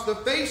across the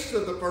face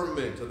of the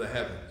firmament of the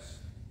heavens."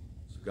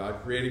 So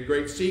God created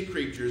great sea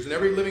creatures and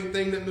every living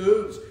thing that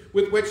moves,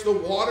 with which the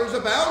waters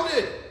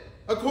abounded,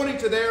 according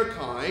to their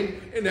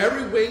kind, and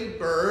every winged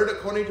bird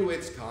according to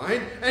its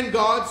kind. And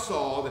God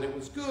saw that it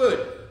was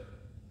good.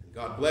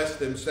 God blessed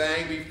them,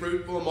 saying, "Be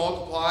fruitful and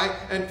multiply,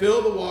 and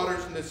fill the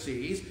waters and the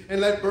seas, and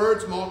let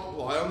birds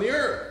multiply on the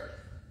earth."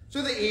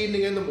 So the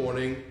evening and the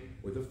morning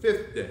were the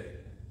fifth day.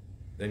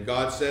 Then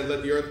God said,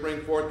 "Let the earth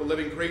bring forth the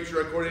living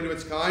creature according to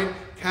its kind,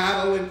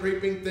 cattle and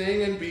creeping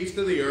thing and beast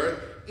of the earth,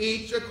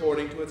 each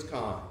according to its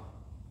kind."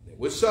 It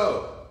was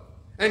so.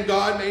 And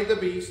God made the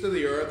beast of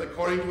the earth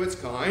according to its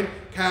kind,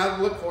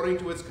 cattle according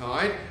to its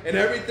kind, and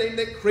everything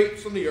that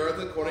creeps on the earth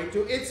according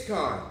to its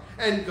kind.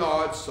 And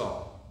God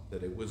saw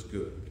that it was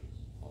good.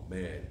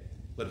 Amen.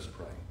 Let us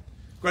pray.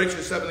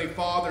 Gracious Heavenly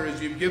Father,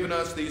 as you've given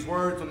us these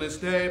words on this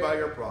day by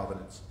your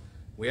providence,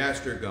 we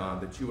ask, dear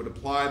God, that you would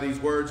apply these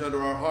words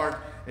under our heart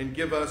and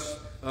give us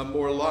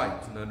more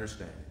light and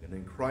understanding. And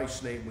in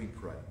Christ's name we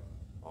pray.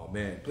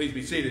 Amen. Please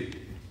be seated.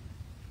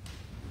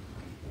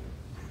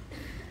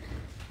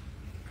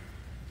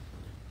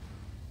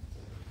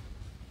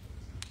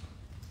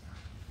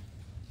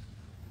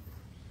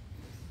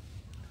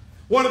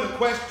 One of the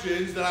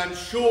questions that I'm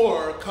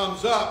sure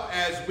comes up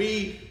as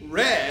we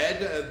read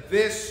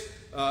this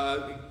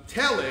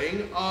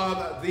telling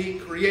of the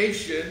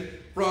creation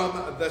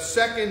from the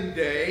second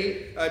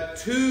day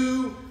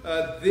to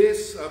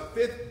this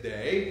fifth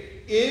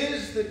day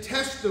is the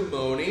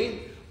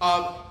testimony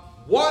of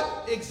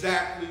what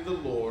exactly the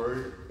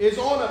Lord is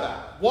on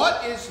about.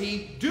 What is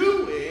he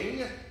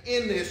doing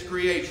in this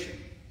creation?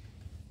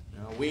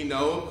 Now, we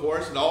know, of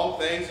course, that all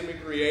things have been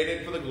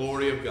created for the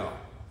glory of God.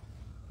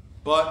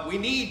 But we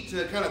need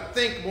to kind of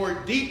think more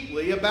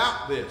deeply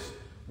about this.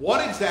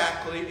 What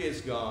exactly is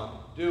God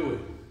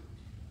doing?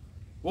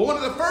 Well, one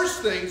of the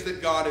first things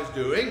that God is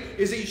doing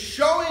is he's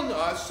showing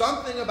us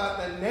something about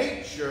the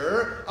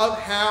nature of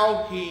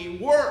how he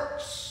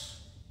works.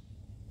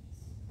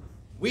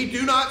 We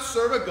do not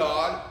serve a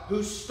God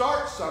who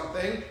starts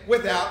something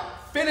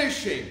without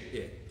finishing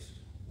it.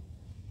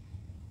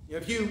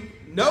 If you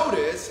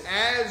notice,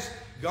 as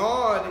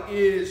God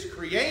is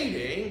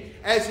creating,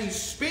 as he's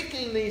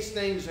speaking these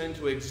things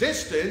into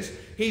existence,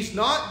 he's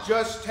not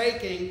just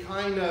taking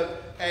kind of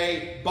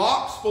a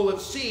box full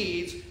of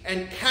seeds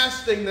and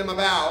casting them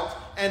about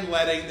and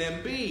letting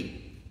them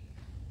be.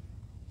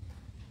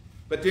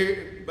 But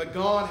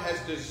God has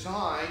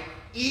designed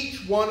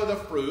each one of the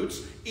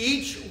fruits,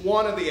 each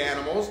one of the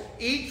animals,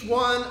 each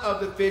one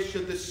of the fish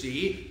of the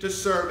sea to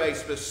serve a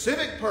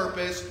specific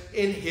purpose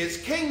in his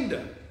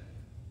kingdom.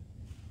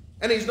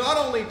 And he's not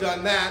only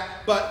done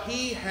that, but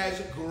he has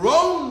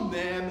grown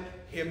them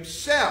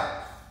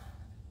himself.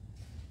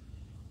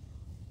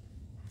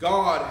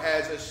 God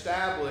has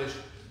established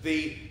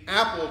the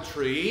apple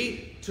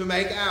tree to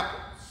make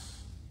apples.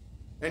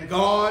 And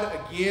God,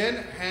 again,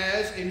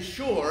 has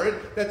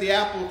ensured that the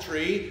apple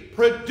tree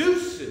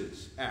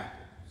produces apples.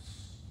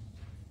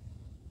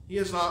 He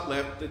has not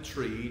left the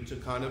tree to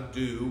kind of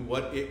do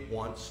what it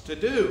wants to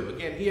do.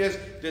 Again, he has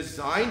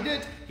designed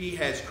it, he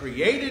has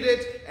created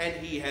it, and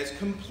he has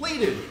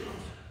completed it.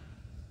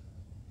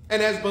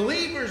 And as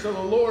believers of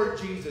the Lord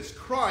Jesus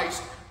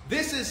Christ,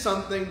 this is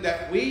something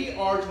that we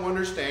are to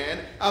understand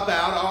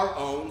about our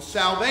own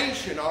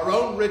salvation, our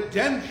own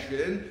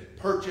redemption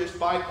purchased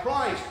by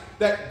Christ.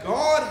 That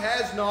God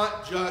has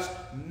not just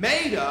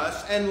made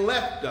us and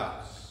left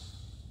us.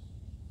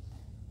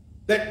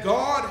 That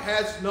God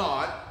has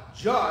not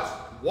just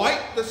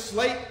wiped the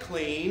slate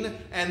clean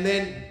and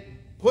then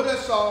put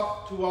us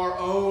off to our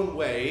own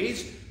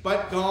ways,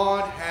 but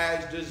God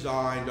has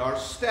designed our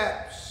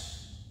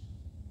steps.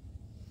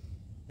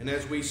 And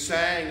as we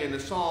sang in the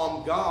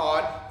psalm,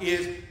 God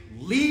is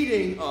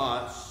leading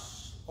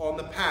us on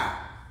the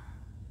path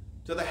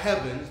to the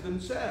heavens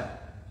themselves.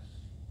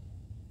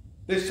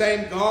 This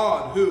same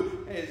God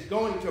who is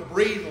going to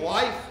breathe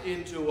life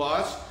into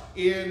us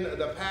in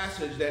the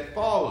passage that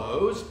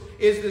follows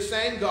is the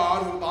same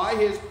God who by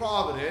his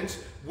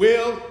providence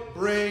will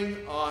bring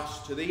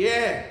us to the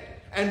end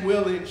and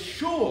will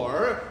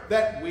ensure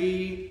that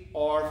we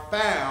are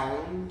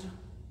found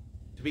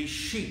to be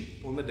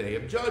sheep on the day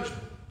of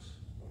judgment.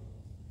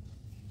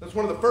 That's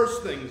one of the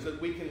first things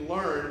that we can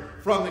learn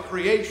from the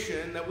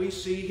creation that we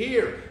see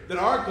here. That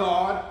our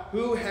God,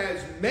 who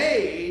has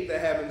made the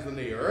heavens and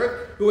the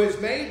earth, who has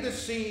made the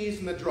seas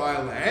and the dry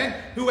land,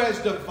 who has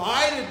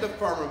divided the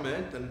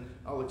firmament, and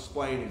I'll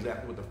explain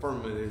exactly what the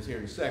firmament is here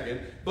in a second,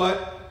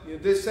 but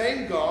this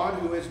same God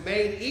who has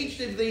made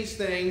each of these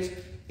things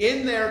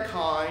in their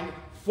kind,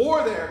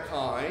 for their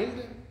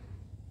kind,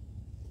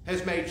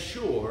 has made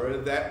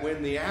sure that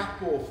when the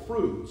apple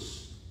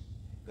fruits,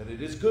 that it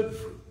is good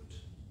fruit.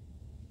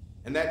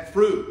 And that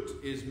fruit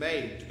is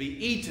made to be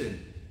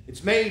eaten.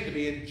 It's made to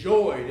be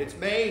enjoyed. It's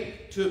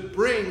made to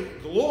bring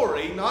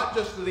glory, not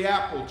just to the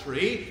apple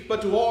tree,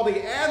 but to all the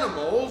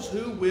animals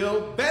who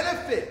will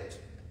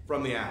benefit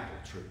from the apple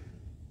tree.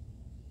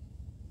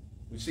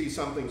 We see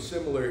something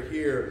similar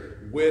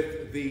here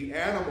with the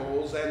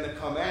animals and the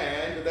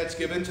command that's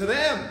given to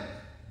them.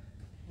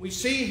 We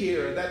see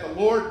here that the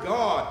Lord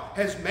God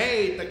has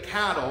made the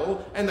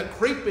cattle and the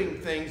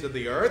creeping things of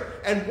the earth.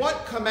 And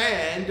what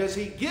command does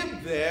he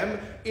give them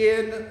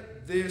in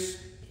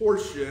this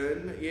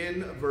portion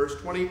in verse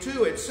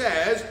 22? It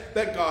says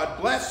that God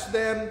blessed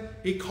them.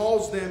 He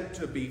calls them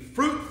to be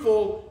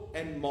fruitful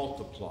and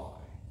multiply.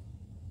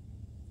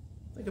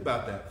 Think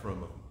about that for a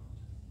moment.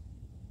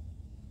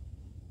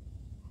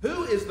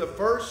 Who is the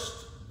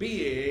first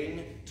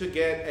being to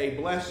get a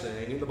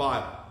blessing in the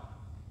Bible?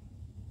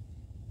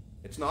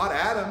 It's not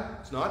Adam,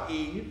 it's not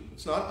Eve,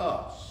 it's not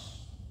us.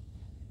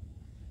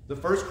 The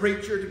first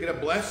creature to get a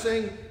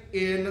blessing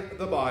in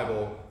the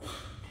Bible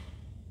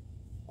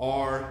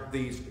are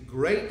these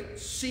great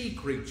sea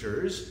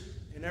creatures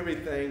and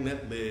everything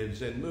that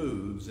lives and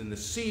moves in the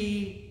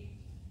sea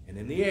and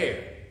in the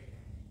air.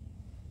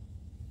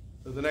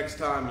 So the next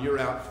time you're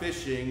out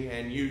fishing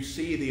and you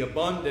see the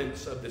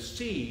abundance of the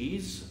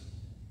seas,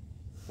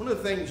 one of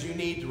the things you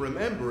need to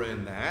remember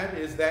in that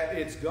is that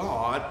it's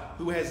God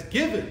who has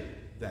given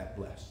that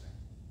blessing.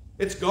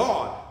 It's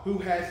God who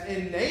has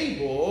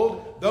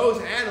enabled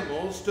those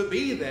animals to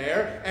be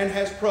there and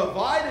has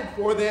provided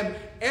for them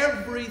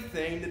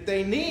everything that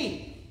they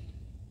need.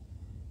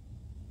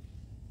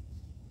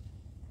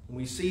 And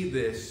we see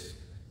this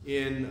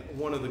in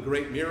one of the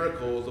great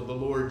miracles of the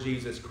Lord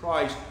Jesus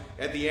Christ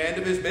at the end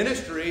of his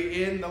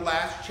ministry in the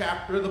last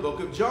chapter of the book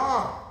of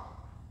John.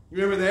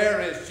 You remember there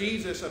as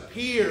Jesus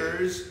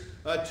appears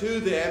to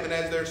them, and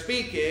as they're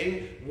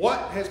speaking, what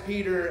has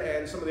Peter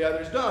and some of the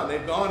others done?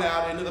 They've gone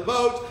out into the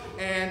boat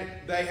and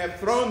they have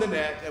thrown the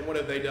net, and what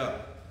have they done?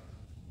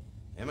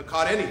 They haven't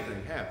caught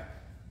anything, have they?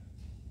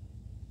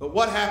 But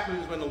what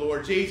happens when the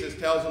Lord Jesus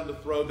tells them to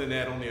throw the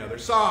net on the other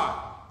side?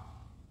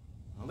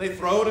 Well, they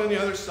throw it on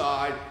the other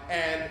side,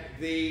 and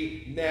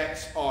the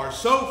nets are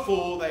so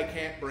full they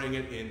can't bring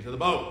it into the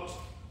boat.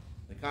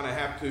 kind of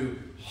have to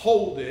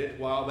hold it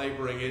while they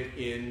bring it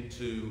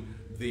into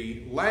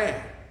the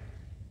land.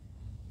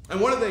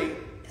 And one of the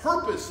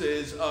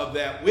purposes of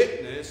that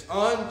witness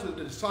unto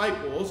the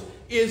disciples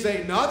is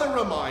another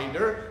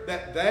reminder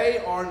that they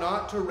are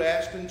not to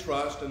rest and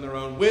trust in their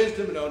own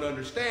wisdom and own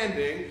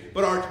understanding,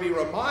 but are to be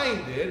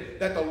reminded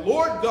that the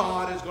Lord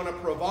God is going to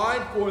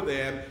provide for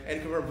them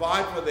and can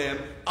provide for them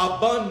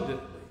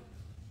abundantly.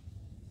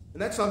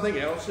 And that's something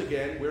else,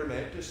 again, we're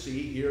meant to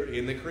see here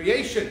in the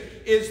creation,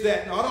 is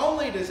that not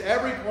only does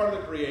every part of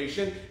the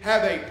creation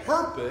have a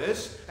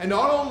purpose, and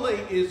not only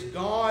is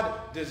God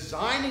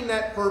designing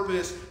that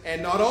purpose,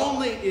 and not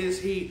only is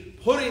He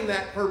putting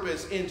that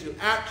purpose into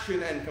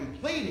action and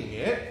completing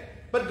it,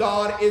 but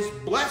God is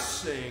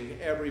blessing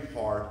every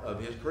part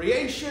of His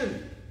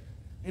creation.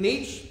 And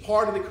each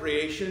part of the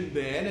creation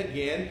then,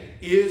 again,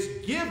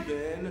 is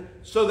given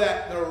so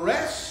that the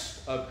rest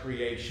of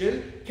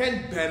creation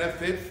can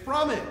benefit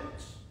from it.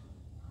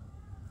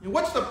 And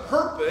what's the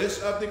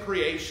purpose of the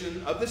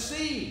creation of the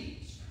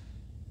seas?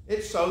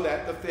 It's so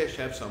that the fish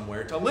have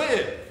somewhere to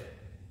live.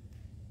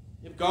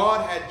 If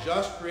God had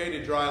just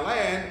created dry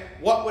land,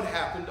 what would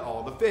happen to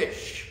all the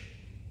fish?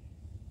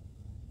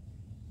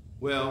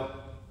 Well,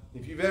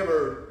 if you've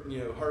ever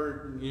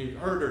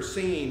heard or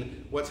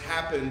seen what's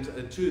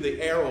happened to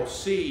the Aral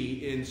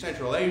Sea in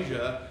Central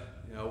Asia,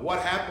 what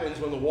happens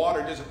when the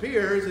water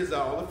disappears is that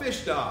all the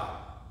fish die.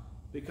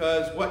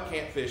 Because what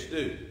can't fish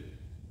do?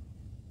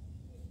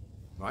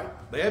 Right?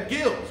 They have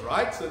gills,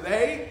 right? So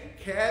they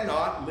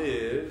cannot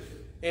live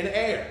in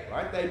air,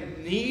 right? They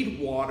need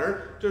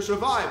water to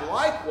survive.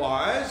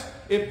 Likewise,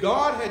 if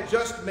God had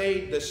just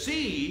made the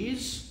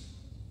seas,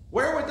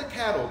 where would the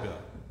cattle go?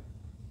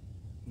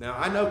 Now,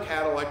 I know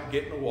cattle like to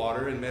get in the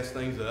water and mess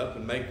things up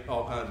and make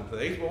all kinds of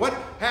things, but what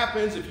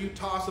happens if you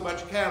toss a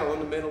bunch of cattle in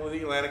the middle of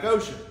the Atlantic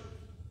Ocean?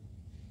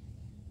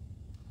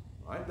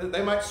 Right?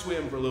 They might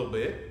swim for a little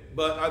bit,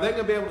 but are they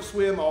going to be able to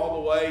swim all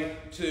the way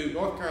to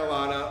North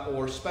Carolina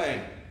or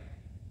Spain?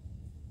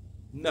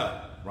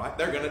 No, right?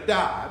 They're going to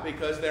die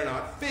because they're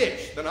not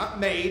fish. They're not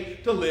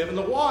made to live in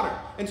the water.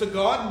 And so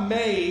God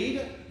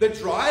made the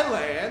dry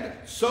land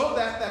so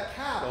that the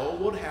cattle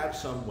would have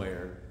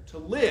somewhere to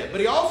live. But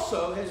He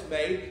also has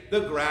made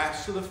the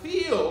grass of the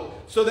field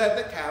so that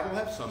the cattle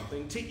have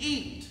something to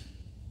eat.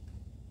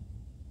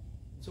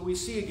 So we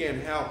see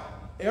again how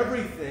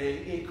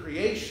everything in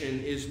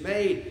creation is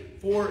made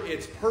for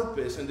its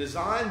purpose and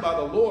designed by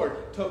the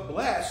Lord to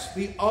bless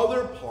the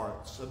other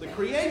parts of the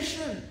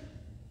creation.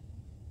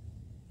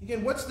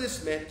 Again, what's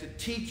this meant to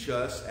teach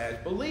us as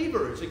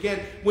believers? Again,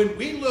 when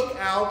we look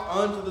out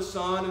unto the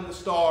sun and the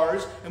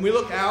stars, and we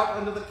look out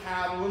unto the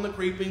cattle and the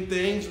creeping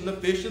things and the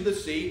fish of the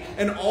sea,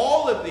 and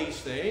all of these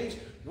things,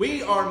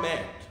 we are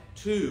meant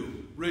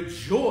to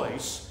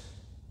rejoice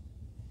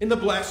in the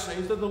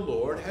blessings that the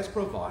Lord has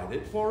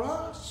provided for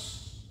us.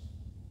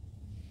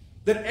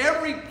 That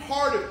every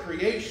part of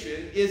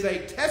creation is a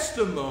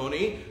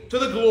testimony to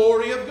the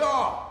glory of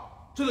God,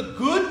 to the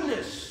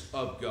goodness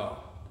of God,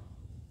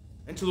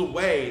 and to the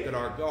way that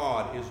our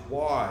God is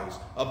wise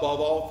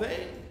above all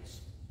things.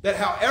 That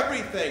how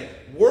everything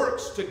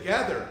works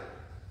together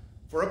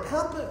for a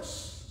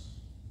purpose.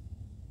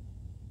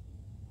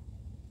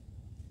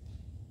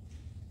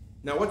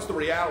 Now, what's the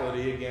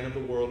reality, again, of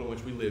the world in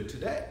which we live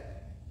today?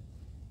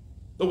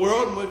 The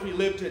world in which we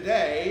live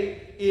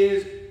today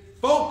is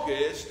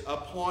focused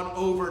upon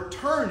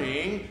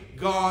overturning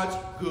God's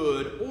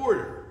good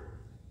order,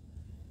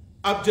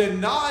 of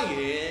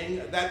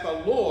denying that the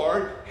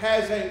Lord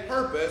has a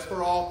purpose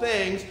for all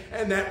things,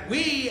 and that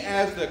we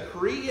as the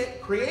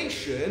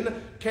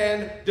creation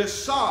can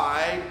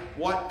decide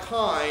what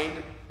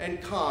kind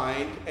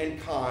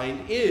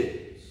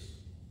is.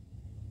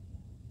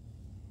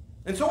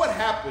 And so what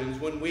happens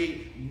when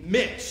we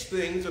mix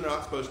things that are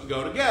not supposed to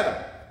go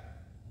together?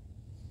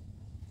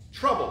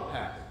 Trouble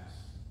happens.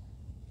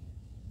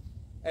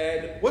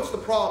 And what's the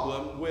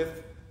problem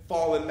with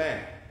fallen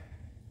man?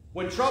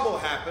 When trouble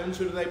happens,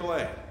 who do they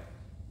blame?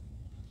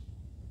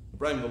 They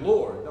blame the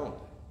Lord, don't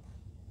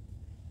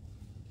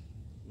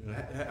they?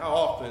 How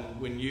often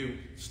when you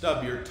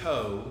stub your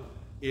toe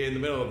in the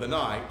middle of the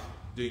night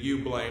do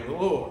you blame the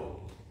Lord?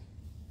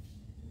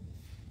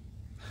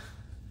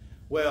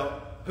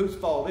 Well, whose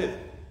fault is it?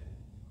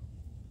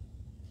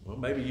 Well,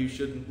 maybe you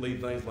shouldn't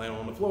leave things laying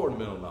on the floor in the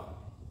middle of the night.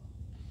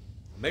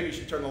 Maybe you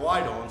should turn the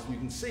light on so you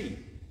can see.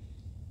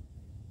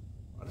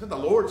 It's not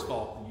the Lord's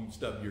fault that you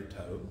stubbed your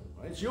toe.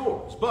 Right? It's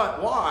yours.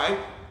 But why?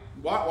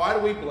 Why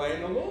do we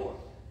blame the Lord?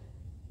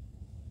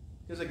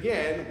 Because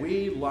again,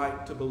 we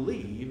like to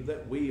believe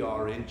that we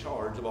are in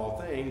charge of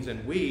all things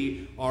and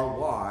we are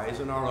wise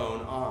in our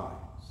own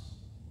eyes.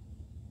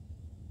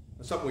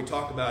 That's something we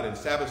talked about in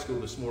Sabbath school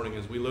this morning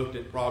as we looked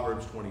at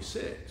Proverbs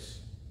 26.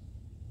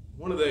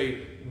 One of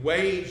the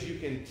ways you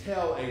can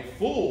tell a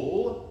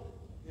fool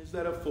is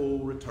that a fool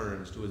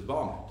returns to his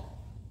vomit.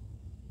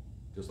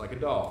 Just like a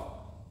dog.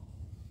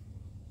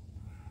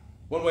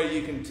 One way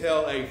you can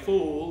tell a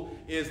fool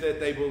is that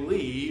they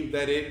believe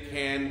that it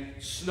can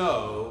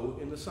snow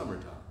in the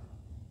summertime.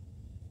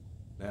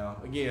 Now,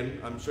 again,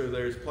 I'm sure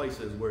there's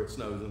places where it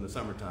snows in the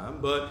summertime,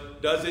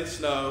 but does it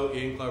snow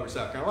in Clover,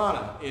 South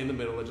Carolina in the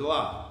middle of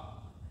July?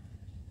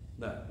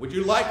 No. Would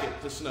you like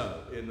it to snow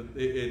in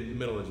the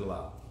middle of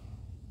July?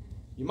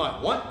 You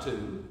might want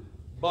to,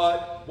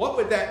 but what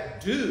would that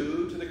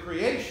do to the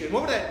creation?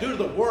 What would that do to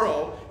the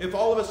world if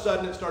all of a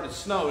sudden it started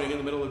snowing in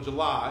the middle of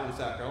July in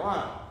South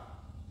Carolina?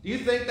 Do you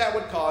think that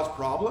would cause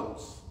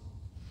problems?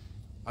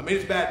 I mean,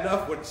 it's bad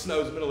enough when it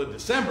snows in the middle of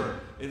December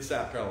in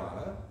South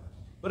Carolina.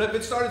 But if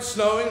it started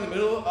snowing in the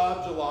middle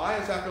of July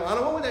in South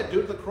Carolina, what would that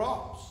do to the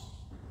crops?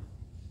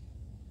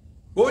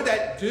 What would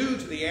that do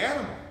to the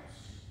animals?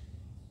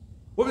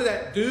 What would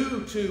that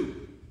do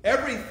to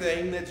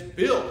everything that's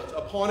built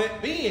upon it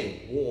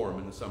being warm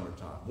in the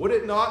summertime? Would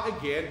it not,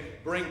 again,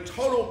 bring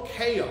total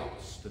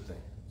chaos to things?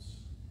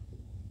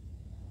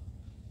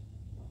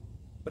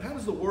 But how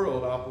does the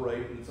world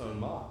operate in its own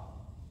mind?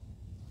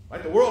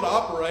 Right? The world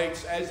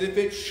operates as if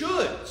it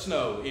should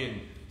snow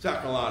in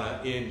South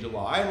Carolina in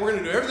July, and we're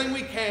going to do everything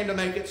we can to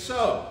make it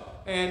so.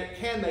 And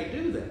can they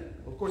do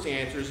that? Of course, the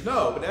answer is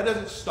no, but that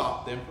doesn't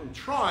stop them from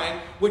trying,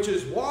 which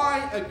is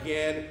why,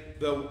 again,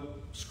 the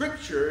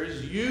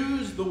Scriptures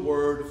use the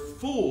word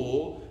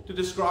fool to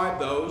describe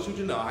those who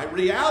deny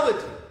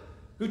reality,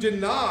 who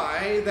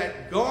deny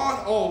that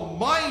God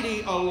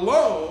Almighty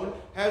alone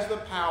has the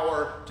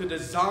power to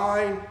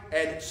design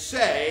and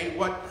say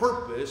what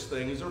purpose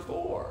things are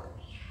for.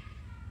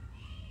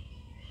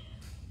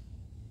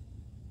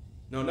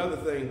 Now, another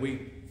thing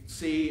we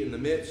see in the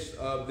midst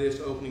of this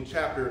opening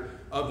chapter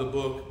of the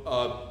book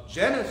of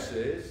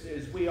Genesis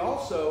is we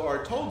also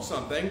are told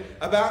something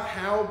about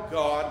how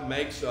God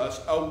makes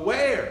us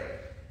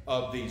aware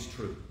of these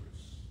truths.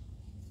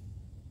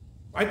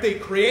 Right? The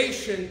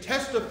creation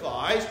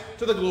testifies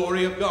to the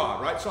glory of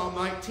God. Right? Psalm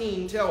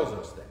 19 tells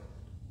us that.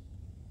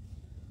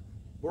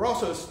 We're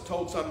also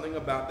told something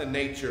about the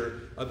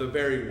nature of the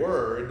very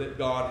word that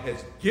God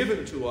has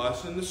given to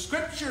us in the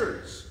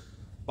Scriptures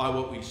by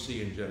what we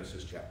see in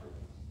Genesis chapter 1.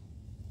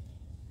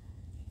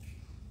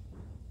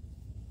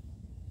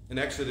 In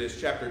Exodus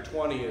chapter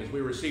 20, as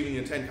we're receiving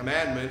the Ten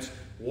Commandments,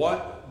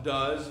 what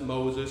does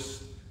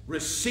Moses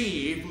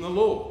receive from the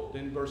Lord?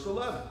 In verse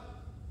 11.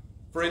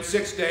 For in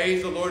 6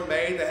 days the Lord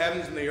made the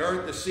heavens and the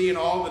earth, the sea and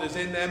all that is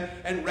in them,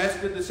 and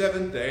rested the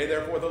seventh day.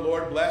 Therefore the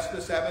Lord blessed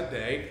the Sabbath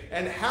day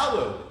and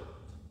hallowed it.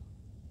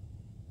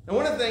 And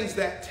one of the things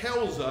that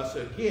tells us,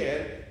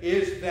 again,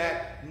 is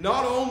that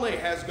not only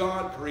has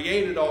God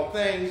created all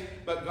things,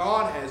 but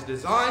God has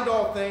designed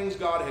all things,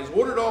 God has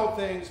ordered all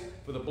things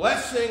for the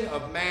blessing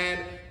of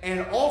man,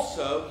 and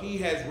also He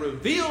has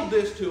revealed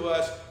this to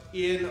us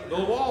in the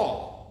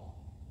law.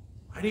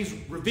 And He's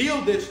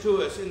revealed this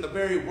to us in the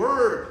very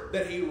word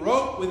that He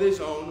wrote with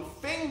His own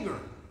finger,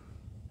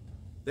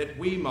 that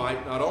we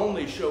might not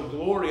only show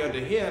glory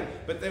unto Him,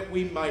 but that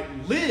we might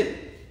live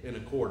in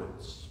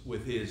accordance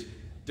with His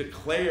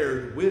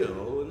declared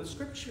will in the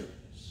Scriptures.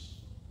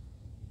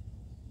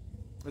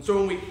 And so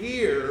when we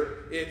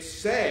hear it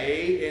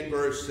say in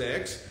verse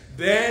 6,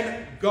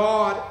 then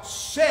God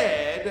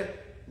said,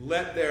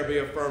 let there be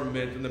a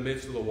firmament in the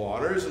midst of the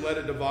waters, and let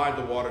it divide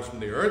the waters from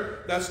the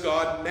earth. Thus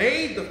God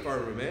made the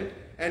firmament,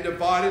 and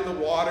divided the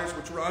waters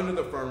which were under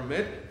the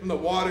firmament from the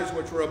waters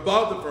which were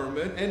above the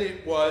firmament, and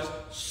it was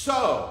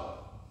so.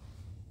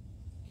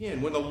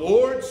 Again, when the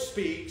Lord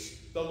speaks,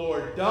 the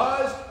Lord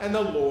does, and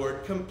the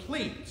Lord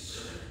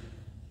completes.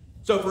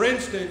 So, for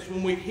instance,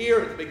 when we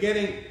hear at the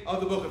beginning of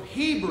the book of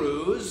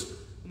Hebrews,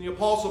 the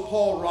Apostle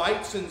Paul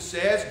writes and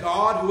says,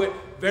 God, who at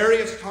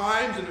various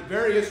times and in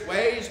various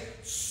ways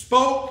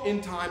spoke in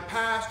time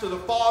past to the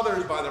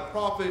fathers by the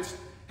prophets,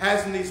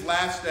 has in these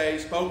last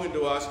days spoken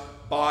to us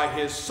by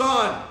His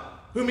Son,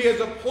 whom He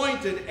has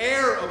appointed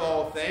heir of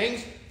all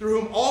things,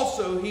 through whom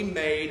also He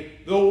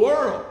made the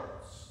worlds,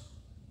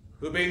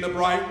 who being the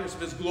brightness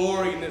of His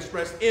glory and the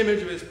express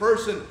image of His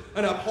person,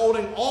 and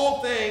upholding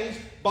all things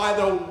by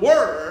the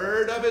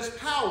word of His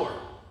power,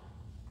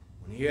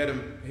 when He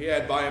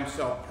had by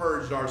Himself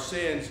purged our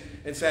sins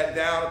and sat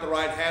down at the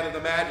right hand of the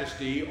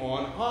Majesty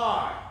on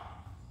high.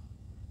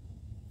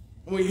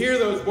 When we hear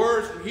those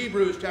words from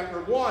Hebrews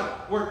chapter 1,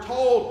 we're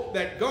told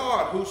that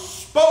God, who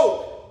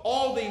spoke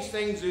all these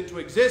things into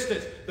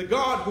existence, the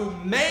God who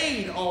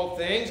made all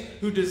things,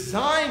 who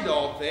designed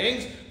all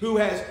things, who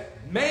has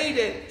made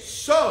it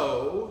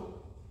so,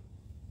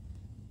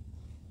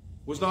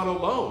 was not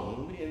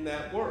alone in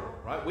that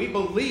work, right? We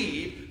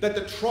believe that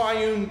the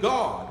triune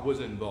God was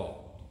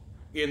involved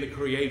in the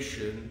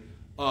creation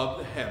of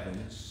the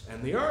heavens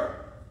and the earth.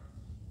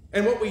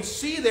 And what we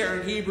see there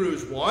in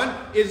Hebrews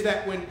 1 is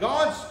that when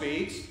God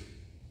speaks,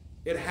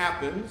 it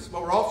happens,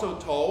 but we're also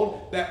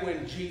told that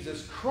when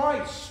Jesus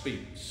Christ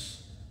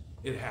speaks,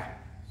 it happens.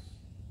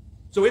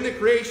 So in the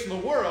creation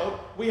of the world,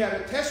 we have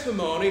a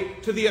testimony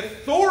to the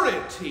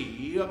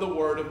authority of the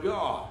Word of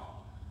God.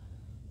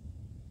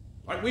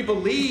 Right? We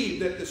believe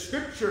that the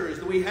Scriptures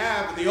that we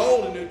have in the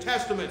Old and New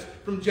Testaments,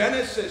 from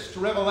Genesis to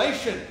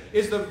Revelation,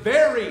 is the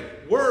very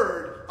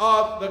Word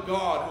of the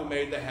God who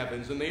made the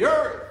heavens and the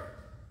earth.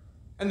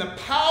 And the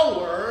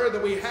power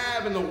that we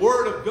have in the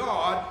Word of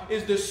God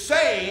is the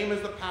same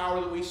as the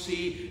power that we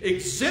see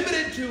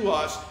exhibited to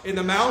us in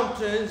the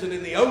mountains and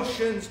in the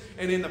oceans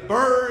and in the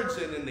birds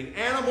and in the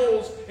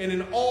animals and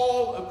in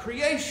all of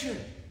creation.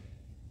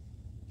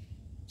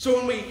 So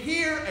when we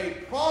hear a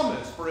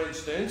promise, for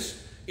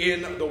instance,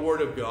 in the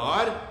Word of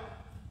God,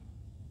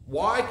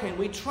 why can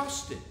we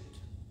trust it?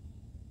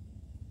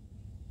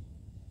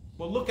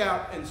 Well, look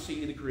out and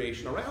see the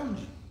creation around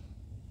you.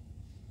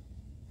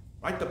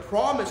 Right? The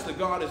promise that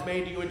God has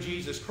made to you in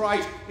Jesus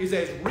Christ is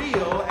as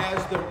real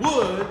as the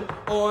wood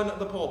on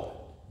the pulpit.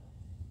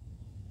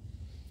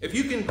 If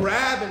you can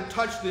grab and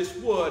touch this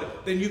wood,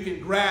 then you can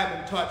grab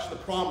and touch the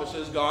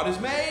promises God has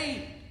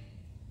made.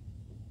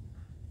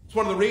 It's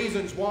one of the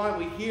reasons why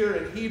we hear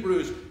in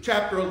Hebrews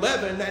chapter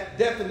 11 that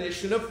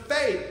definition of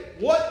faith.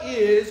 What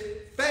is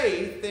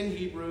faith in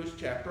Hebrews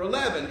chapter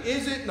 11?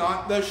 Is it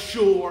not the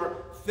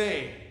sure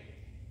thing?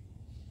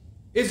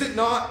 Is it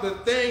not the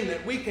thing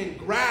that we can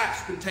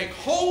grasp and take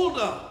hold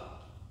of?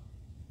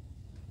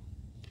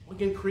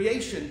 Again,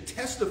 creation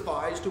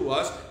testifies to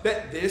us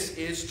that this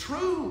is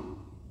true.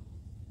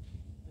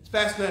 It's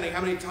fascinating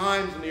how many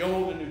times in the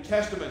Old and New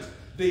Testaments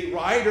the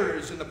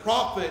writers and the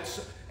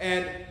prophets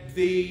and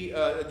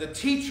the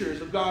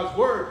teachers of God's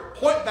Word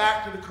point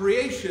back to the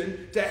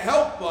creation to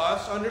help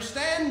us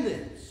understand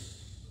this.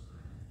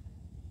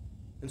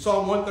 In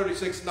Psalm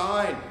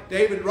 136:9,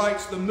 David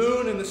writes, "The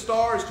moon and the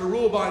stars to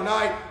rule by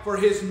night, for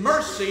his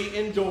mercy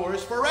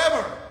endures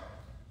forever."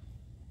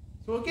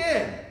 So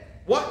again,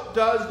 what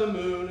does the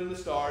moon and the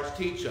stars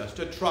teach us?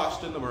 To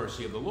trust in the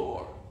mercy of the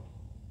Lord.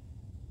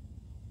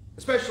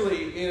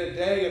 Especially in a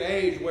day and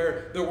age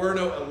where there were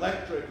no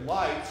electric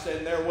lights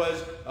and there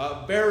was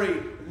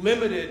very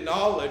limited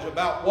knowledge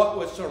about what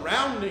was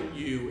surrounding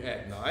you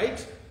at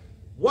night,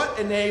 what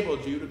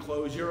enabled you to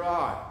close your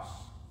eyes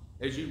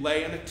as you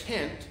lay in a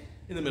tent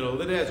in the middle of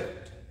the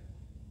desert?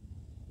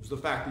 It was the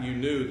fact that you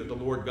knew that the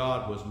Lord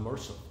God was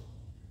merciful.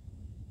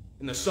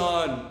 And the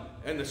sun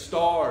and the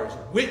stars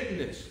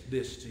witnessed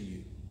this to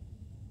you.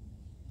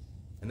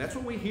 And that's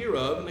what we hear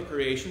of in the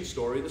creation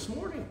story this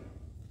morning.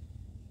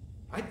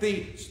 Right?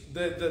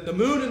 The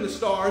moon and the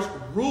stars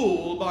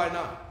rule by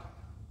night.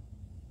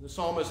 The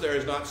psalmist there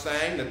is not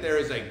saying that there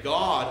is a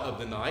God of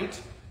the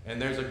night and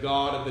there's a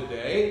God of the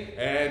day,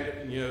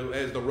 and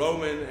as the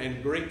Roman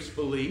and Greeks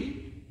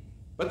believed.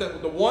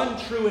 But the one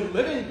true and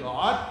living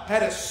God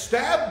had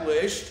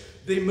established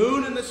the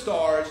moon and the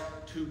stars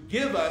to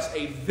give us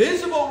a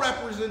visible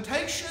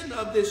representation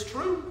of this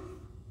truth.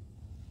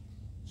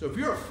 So if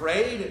you're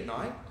afraid at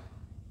night,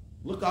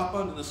 look up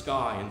into the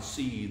sky and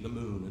see the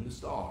moon and the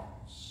stars.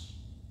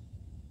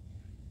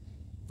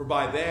 For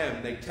by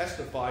them they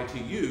testify to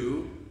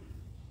you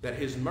that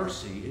his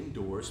mercy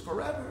endures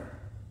forever.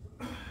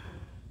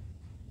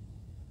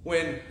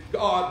 When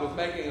God was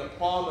making a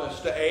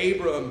promise to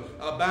Abram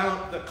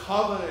about the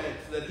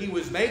covenant that he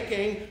was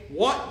making,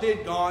 what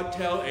did God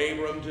tell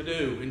Abram to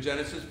do in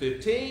Genesis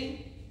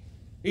 15?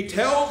 He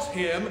tells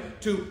him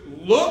to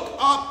look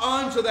up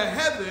unto the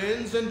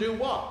heavens and do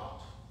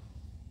what?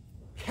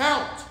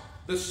 Count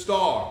the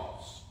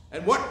stars.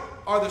 And what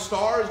are the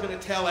stars going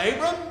to tell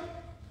Abram?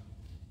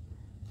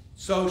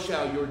 So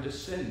shall your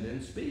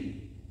descendants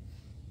be.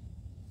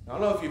 I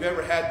don't know if you've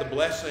ever had the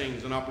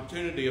blessings and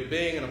opportunity of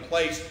being in a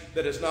place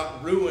that is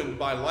not ruined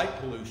by light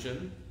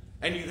pollution,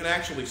 and you can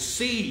actually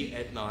see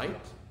at night.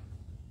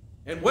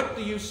 And what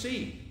do you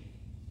see?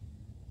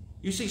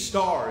 You see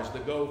stars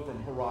that go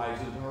from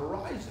horizon to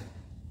horizon.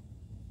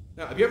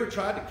 Now, have you ever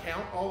tried to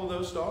count all of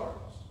those stars?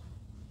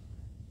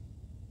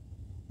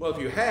 Well, if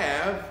you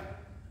have,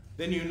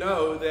 then you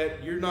know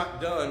that you're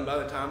not done by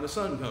the time the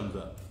sun comes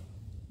up.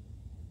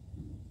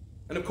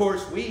 And of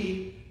course,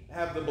 we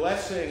have the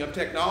blessing of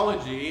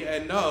technology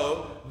and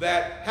know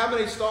that how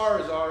many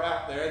stars are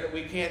out there that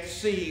we can't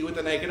see with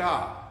the naked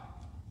eye?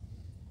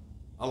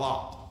 A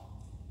lot.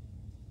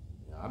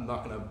 I'm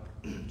not going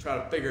to try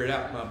to figure it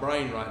out in my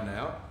brain right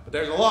now, but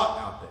there's a lot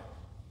out there.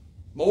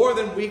 More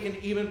than we can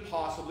even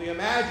possibly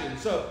imagine.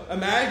 So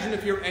imagine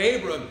if you're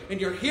Abram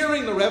and you're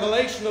hearing the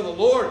revelation of the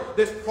Lord,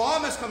 this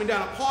promise coming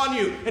down upon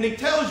you, and he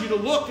tells you to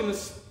look in the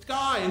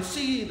sky and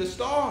see the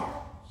stars.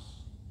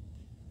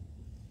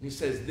 And he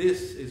says,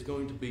 this is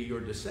going to be your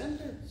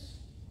descendants.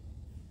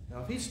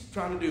 Now, if he's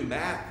trying to do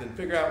math and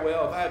figure out,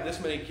 well, if I have this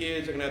many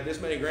kids, I'm going to have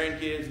this many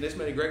grandkids and this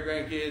many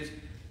great-grandkids,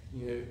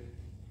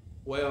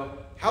 well,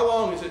 how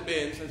long has it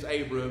been since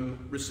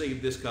Abram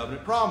received this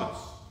covenant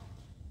promise?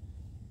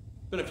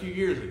 It's been a few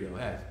years ago,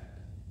 hasn't it?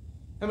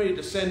 How many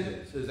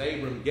descendants has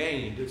Abram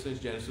gained since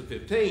Genesis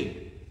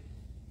 15?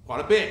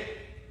 Quite a bit.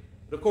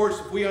 But of course,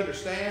 if we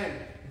understand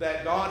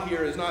that God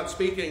here is not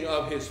speaking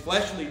of his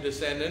fleshly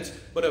descendants,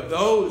 but of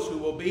those who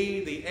will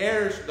be the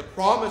heirs to the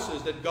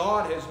promises that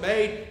God has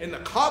made in the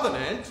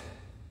covenant,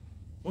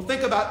 well,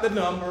 think about the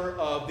number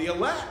of the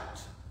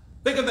elect.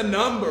 Think of the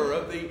number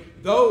of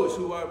those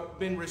who have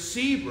been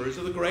receivers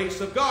of the grace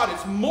of God.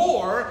 It's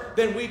more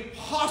than we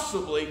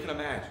possibly can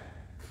imagine.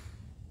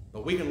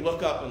 But we can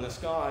look up in the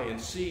sky and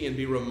see and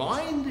be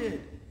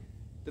reminded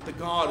That the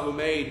God who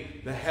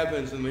made the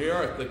heavens and the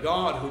earth, the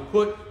God who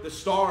put the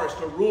stars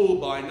to rule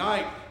by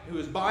night, who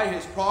is by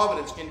his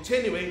providence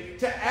continuing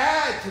to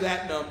add to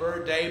that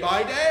number day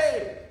by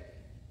day.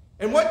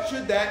 And what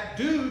should that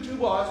do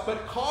to us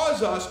but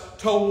cause us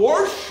to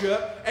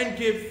worship and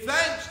give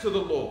thanks to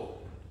the Lord,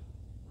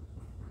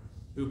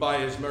 who by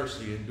his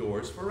mercy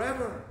endures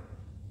forever.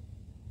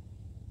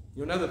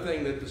 Another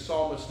thing that the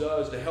psalmist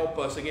does to help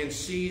us again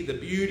see the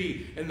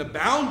beauty and the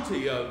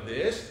bounty of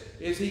this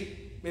is he,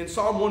 in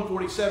Psalm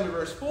 147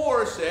 verse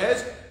 4,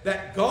 says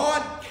that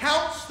God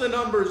counts the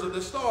numbers of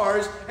the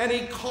stars and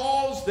he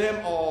calls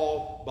them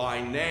all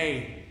by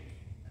name.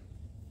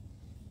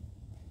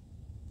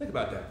 Think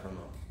about that for a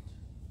moment.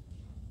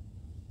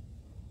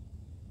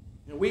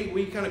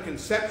 We kind of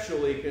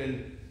conceptually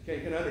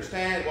can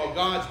understand, well,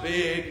 God's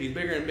big, he's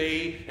bigger than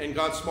me, and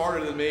God's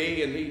smarter than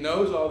me, and he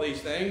knows all these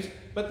things.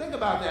 But think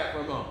about that for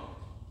a moment.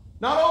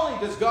 Not only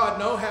does God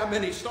know how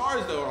many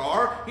stars there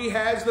are, he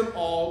has them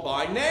all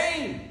by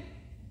name.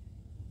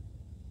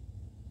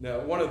 Now,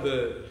 one of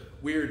the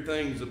weird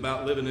things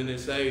about living in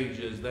this age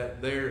is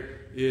that there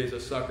is a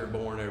sucker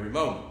born every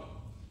moment.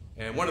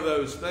 And one of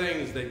those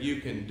things that you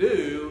can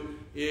do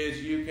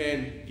is you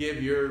can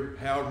give your,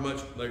 however much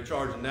they're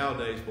charging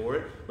nowadays for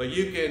it, but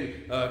you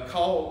can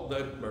call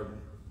or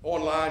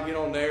online, get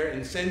on there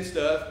and send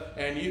stuff,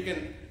 and you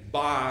can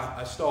buy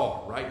a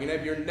star, right? You can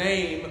have your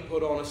name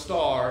put on a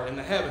star in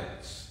the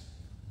heavens.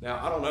 Now,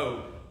 I don't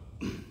know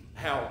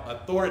how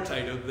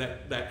authoritative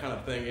that kind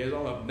of thing is. I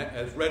don't know if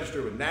it's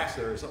registered with NASA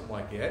or something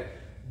like that,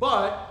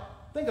 but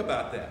think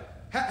about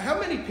that. How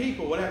many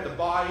people would have to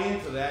buy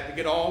into that to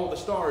get all the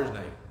stars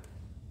named?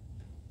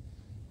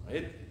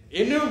 Right?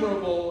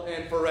 Innumerable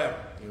and forever.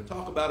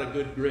 Talk about a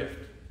good grift.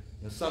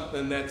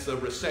 Something that's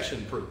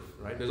recession-proof,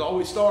 right? There's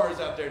always stars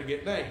out there to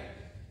get named.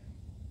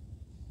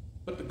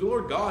 But the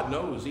Lord God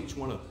knows each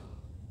one of them.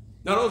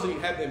 Not only does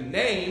he have them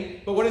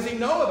named, but what does he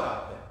know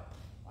about them?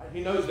 Right?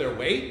 He knows their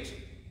weight.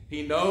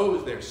 He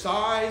knows their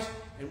size.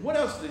 And what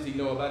else does he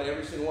know about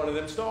every single one of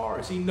them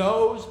stars? He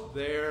knows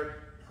their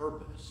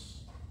purpose.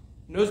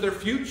 He knows their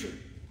future.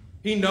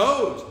 He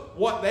knows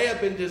what they have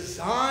been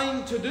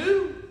designed to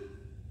do.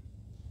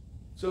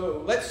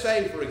 So let's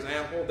say, for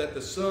example, that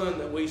the sun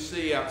that we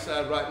see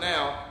outside right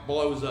now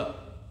blows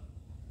up.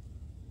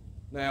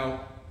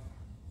 Now,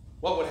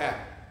 what would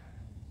happen?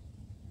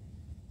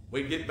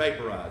 We'd get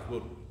vaporized,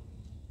 wouldn't we?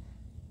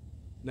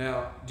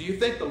 Now, do you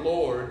think the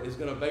Lord is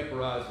going to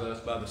vaporize us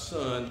by the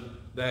sun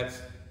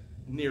that's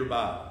nearby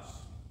us?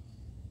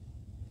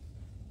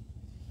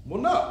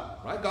 Well, no,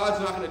 right? God's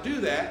not going to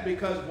do that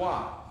because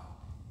why?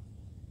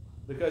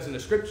 Because in the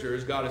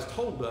Scriptures, God has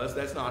told us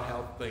that's not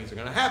how things are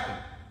going to happen.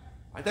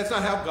 Right? That's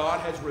not how God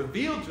has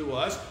revealed to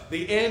us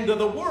the end of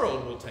the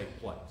world will take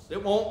place.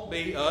 It won't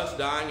be us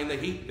dying in the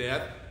heat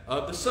death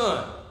of the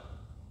sun.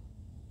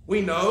 We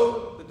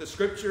know that the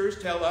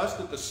Scriptures tell us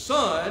that the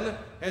sun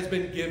has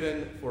been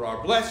given for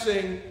our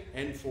blessing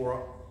and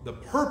for the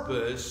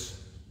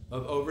purpose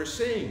of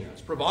overseeing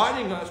us,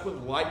 providing us with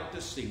light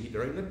to see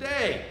during the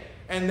day.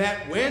 And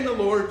that when the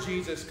Lord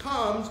Jesus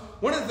comes,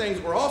 one of the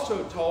things we're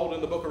also told in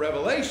the book of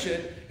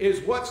Revelation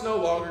is what's no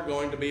longer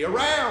going to be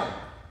around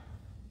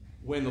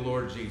when the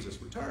Lord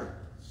Jesus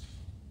returns.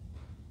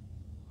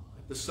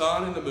 The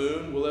sun and the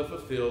moon will have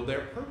fulfilled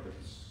their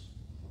purpose.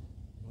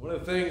 One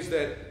of the things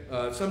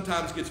that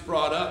sometimes gets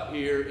brought up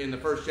here in the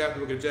first chapter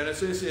of the book of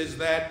Genesis is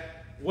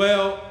that,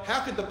 well,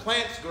 how could the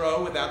plants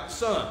grow without the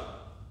sun?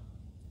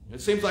 It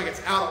seems like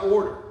it's out of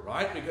order,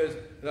 right? Because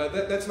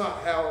that's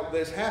not how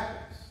this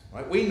happens,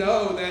 right? We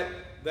know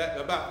that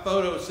about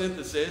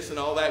photosynthesis and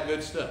all that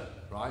good stuff,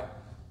 right?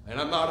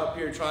 And I'm not up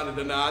here trying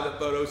to deny that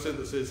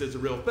photosynthesis is a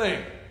real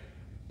thing.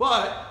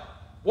 But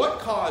what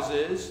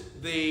causes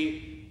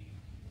the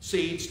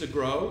seeds to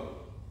grow?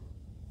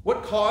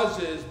 What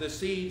causes the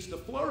seeds to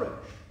flourish?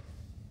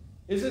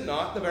 Is it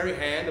not the very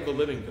hand of the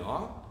living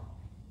God?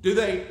 Do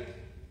they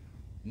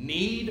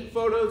need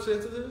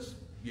photosynthesis?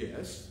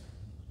 Yes.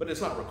 But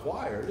it's not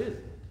required, is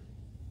it?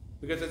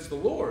 Because it's the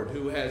Lord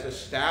who has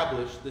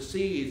established the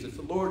seeds. It's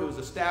the Lord who has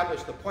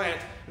established the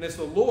plants. And it's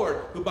the Lord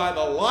who, by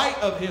the light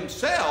of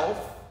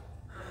himself,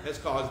 has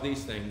caused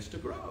these things to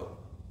grow.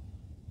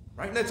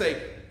 Right? And that's a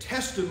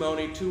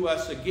testimony to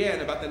us again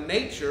about the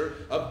nature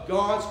of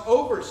God's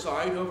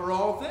oversight over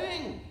all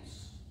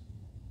things.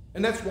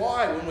 And that's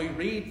why when we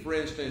read, for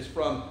instance,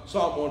 from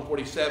Psalm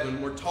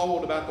 147, we're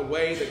told about the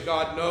way that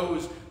God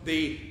knows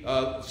the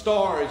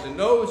stars and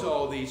knows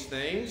all these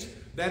things,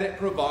 that it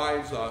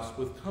provides us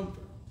with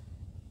comfort.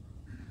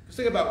 Just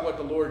think about what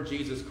the Lord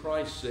Jesus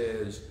Christ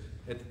says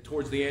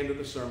towards the end of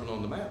the Sermon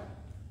on the Mount.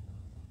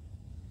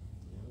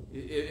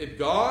 If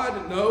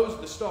God knows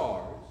the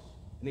stars,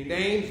 and he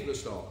names the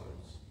stars,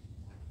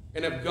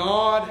 and if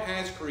God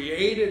has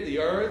created the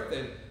earth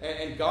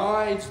and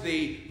guides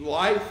the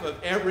life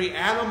of every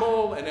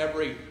animal and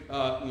every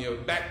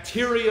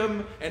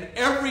bacterium and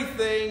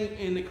everything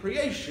in the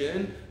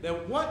creation, then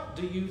what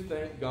do you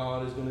think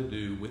God is going to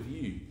do with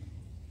you?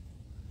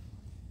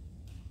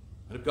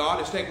 And if God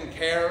has taken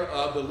care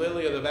of the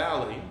lily of the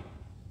valley,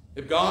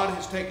 if God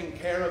has taken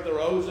care of the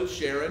rose of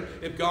Sharon,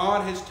 if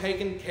God has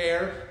taken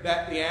care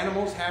that the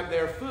animals have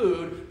their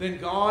food, then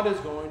God is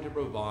going to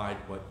provide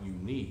what you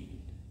need.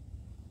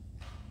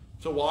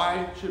 So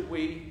why should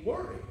we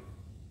worry?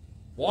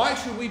 Why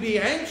should we be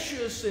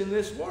anxious in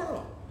this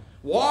world?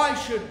 Why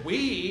should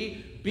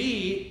we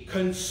be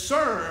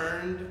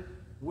concerned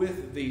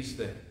with these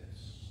things?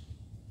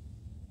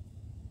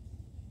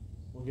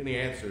 Well, again, the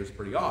answer is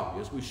pretty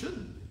obvious. We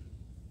shouldn't be.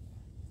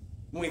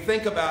 When we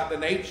think about the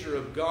nature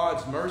of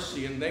God's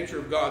mercy and the nature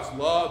of God's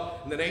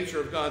love and the nature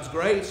of God's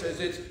grace as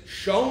it's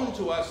shown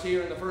to us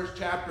here in the first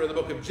chapter of the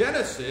book of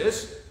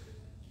Genesis,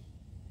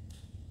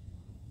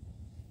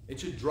 it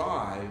should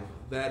drive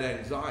that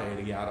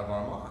anxiety out of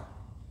our mind.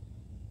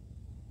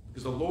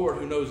 Because the Lord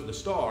who knows the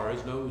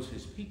stars knows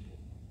his people.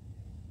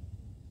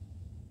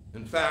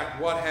 In fact,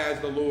 what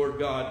has the Lord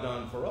God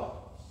done for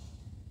us?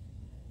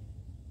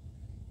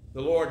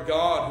 The Lord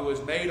God who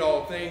has made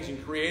all things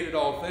and created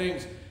all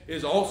things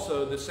is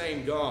also the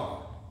same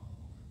God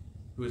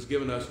who has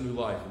given us new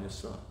life in his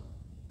Son.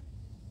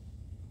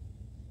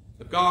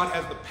 If God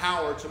has the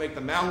power to make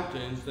the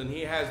mountains, then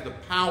he has the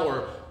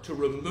power to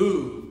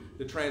remove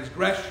the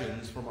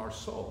transgressions from our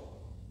soul.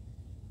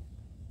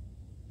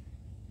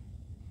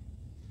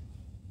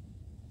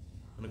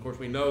 And of course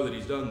we know that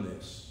he's done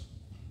this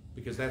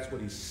because that's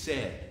what he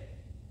said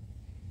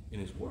in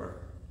his word.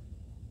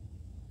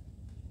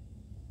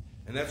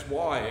 And that's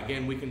why,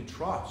 again, we can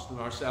trust in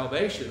our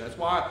salvation. That's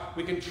why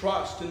we can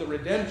trust in the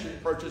redemption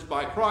purchased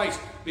by Christ,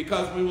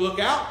 because when we look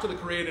out to the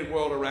created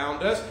world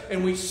around us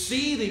and we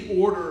see the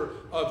order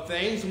of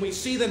things and we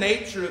see the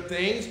nature of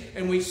things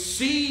and we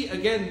see,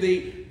 again,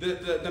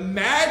 the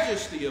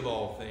majesty of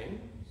all things,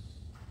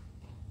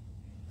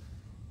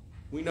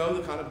 we know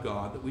the kind of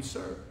God that we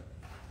serve.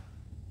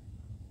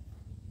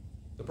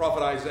 The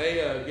prophet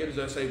Isaiah gives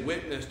us a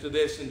witness to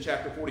this in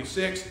chapter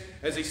 46,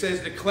 as he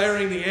says,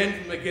 declaring the end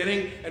from the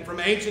beginning and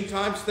from ancient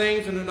times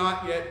things that are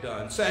not yet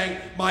done,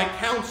 saying, my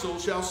counsel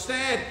shall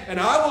stand, and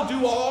I will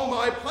do all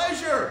my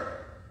pleasure.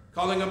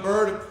 Calling a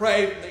bird of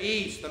prey from the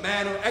east, the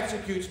man who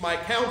executes my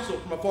counsel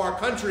from a far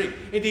country.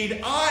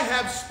 Indeed, I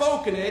have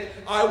spoken it,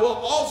 I will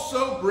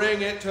also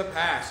bring it to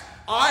pass.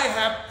 I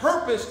have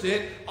purposed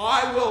it,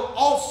 I will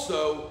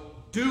also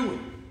do it.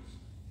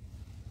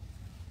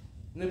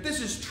 And if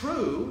this is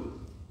true,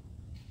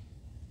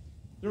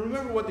 then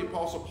remember what the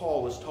Apostle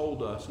Paul has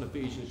told us in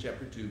Ephesians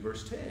chapter 2,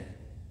 verse 10.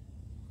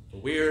 For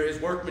we are his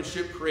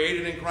workmanship,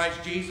 created in Christ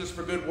Jesus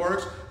for good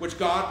works, which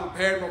God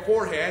prepared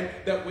beforehand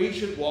that we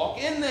should walk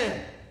in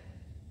them.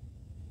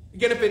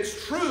 Again, if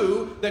it's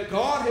true that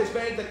God has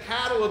made the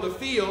cattle of the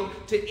field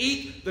to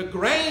eat the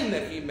grain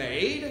that he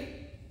made,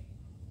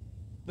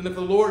 then if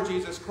the Lord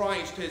Jesus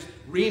Christ has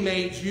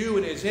remade you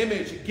in his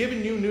image,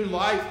 given you new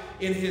life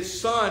in his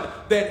Son,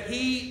 then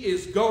he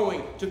is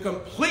going to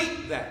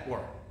complete that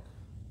work.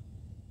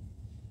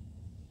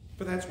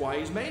 But that's why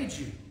he's made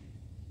you,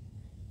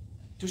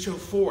 to show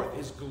forth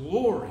his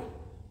glory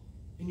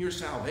in your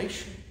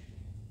salvation.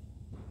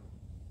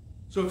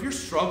 So if you're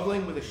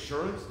struggling with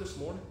assurance this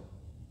morning,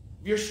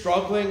 if you're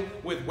struggling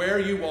with where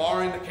you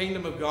are in the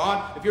kingdom of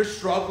God, if you're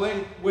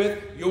struggling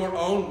with your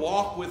own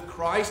walk with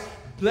Christ,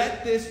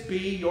 let this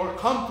be your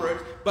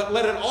comfort, but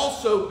let it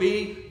also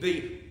be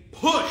the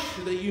push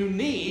that you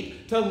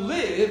need to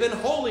live in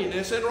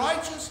holiness and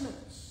righteousness.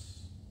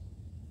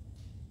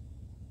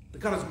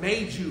 God has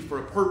made you for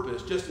a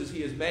purpose, just as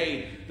he has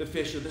made the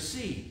fish of the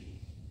sea,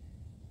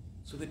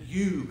 so that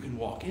you can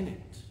walk in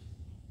it,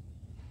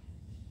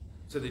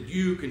 so that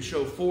you can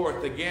show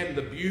forth again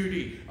the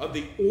beauty of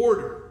the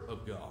order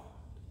of God.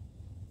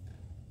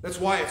 That's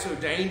why it's so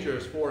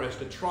dangerous for us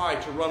to try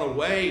to run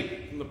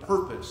away from the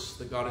purpose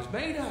that God has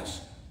made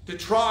us, to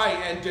try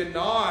and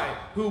deny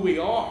who we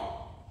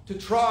are, to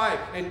try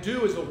and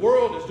do as the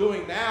world is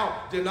doing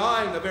now,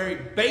 denying the very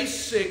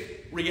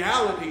basic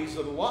realities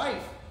of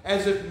life,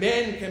 as if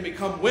men can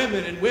become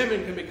women and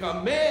women can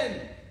become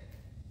men.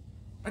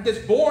 And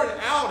it's born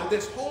out of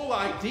this whole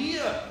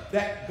idea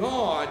that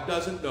God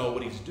doesn't know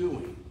what he's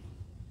doing,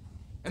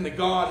 and that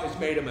God has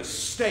made a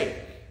mistake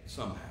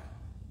somehow.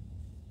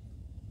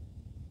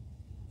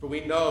 For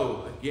we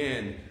know,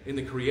 again, in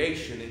the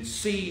creation and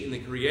see in the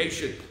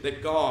creation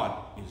that God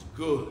is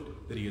good,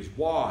 that he is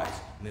wise,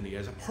 and that he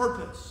has a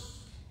purpose.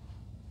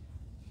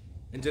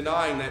 And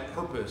denying that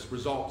purpose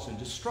results in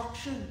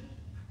destruction.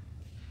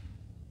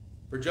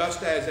 For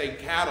just as a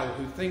cattle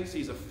who thinks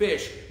he's a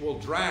fish will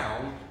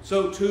drown,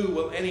 so too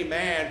will any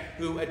man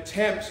who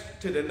attempts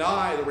to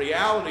deny the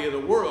reality of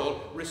the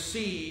world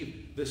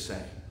receive the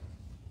same.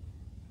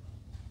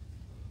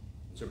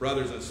 So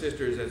brothers and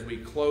sisters, as we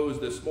close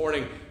this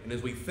morning and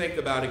as we think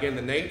about again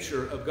the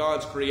nature of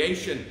God's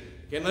creation,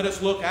 again let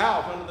us look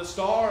out under the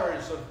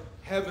stars of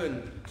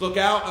heaven, look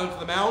out unto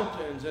the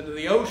mountains, into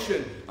the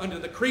ocean, unto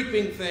the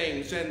creeping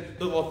things and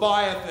the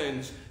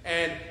leviathans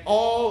and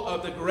all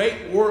of the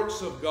great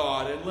works of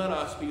God, and let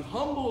us be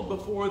humbled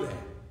before them.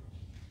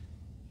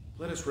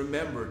 Let us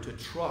remember to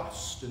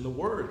trust in the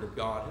word that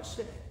God has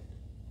said.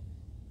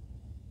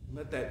 And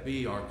let that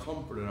be our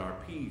comfort and our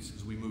peace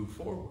as we move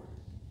forward.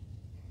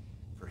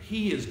 For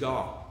he is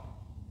God,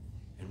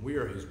 and we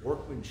are his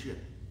workmanship.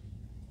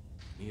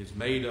 He has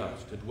made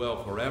us to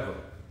dwell forever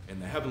in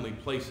the heavenly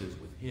places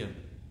with him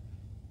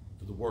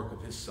through the work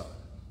of his Son.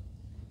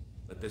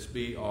 Let this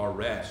be our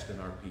rest and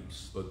our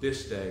peace, both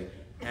this day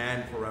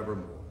and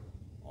forevermore.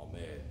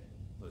 Amen.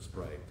 Let's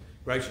pray.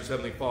 Gracious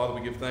Heavenly Father,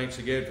 we give thanks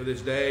again for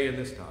this day and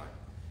this time.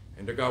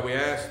 And dear God, we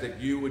ask that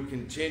you would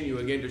continue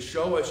again to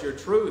show us your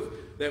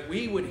truth, that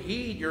we would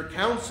heed your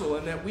counsel,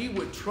 and that we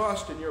would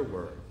trust in your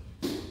word.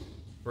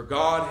 For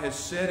God has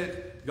said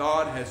it,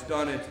 God has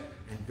done it,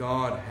 and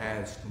God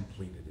has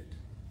completed it.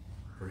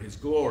 For his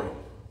glory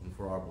and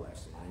for our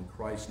blessing. In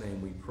Christ's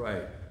name we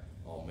pray.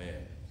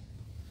 Amen.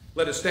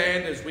 Let us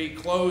stand as we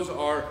close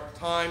our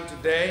time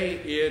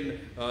today in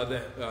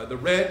the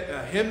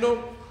red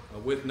hymnal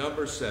with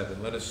number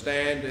 7. Let us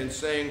stand and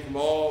sing From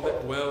All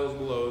That Dwells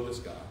Below the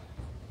Sky.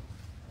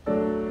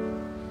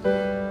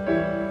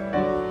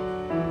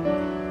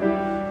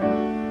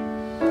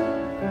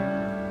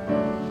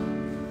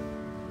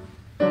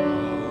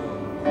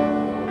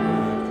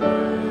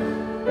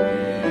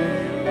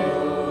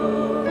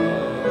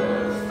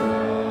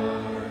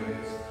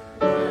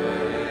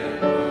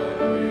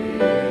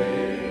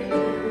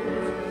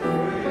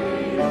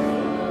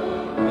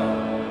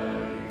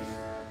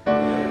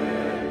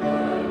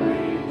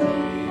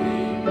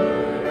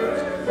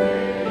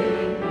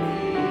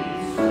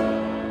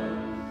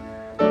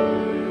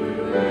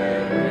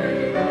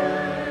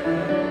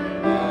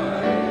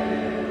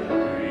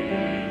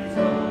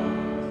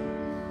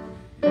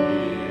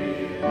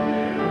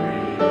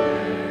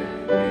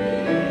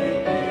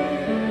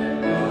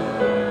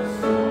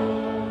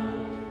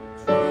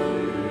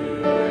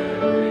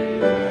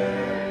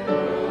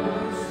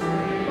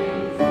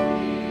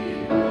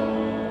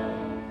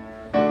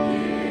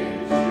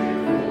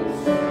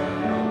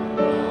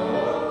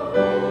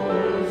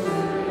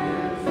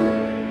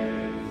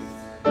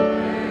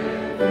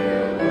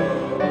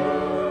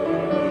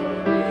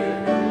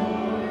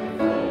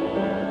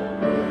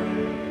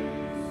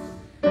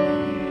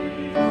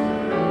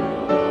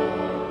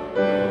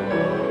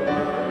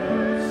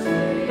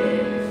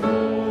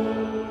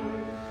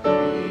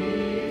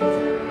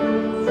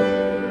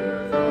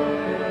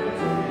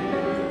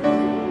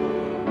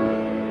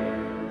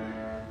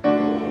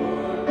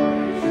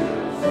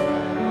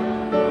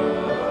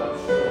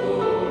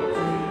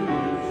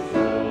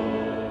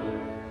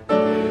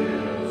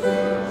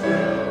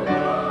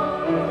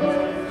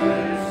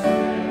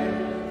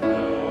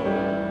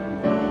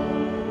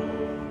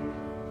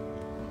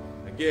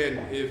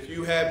 If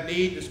you have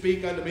need to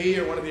speak unto me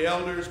or one of the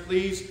elders,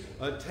 please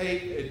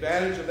take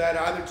advantage of that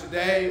either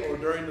today or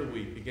during the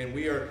week. Again,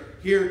 we are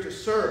here to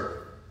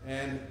serve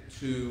and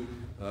to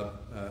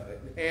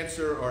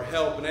answer or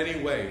help in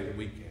any way that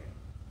we can.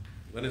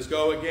 Let us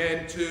go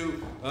again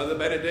to the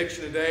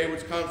benediction today,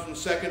 which comes from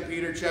 2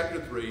 Peter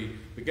chapter 3,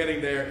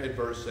 beginning there at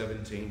verse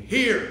 17.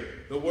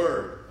 Hear the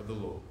word of the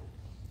Lord.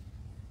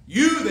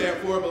 You,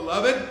 therefore,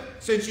 beloved,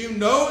 since you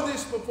know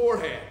this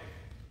beforehand,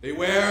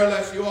 beware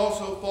lest you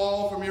also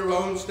fall from your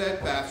own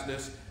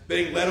steadfastness,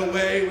 being led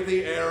away with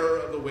the error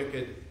of the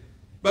wicked.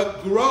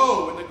 But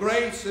grow in the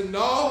grace and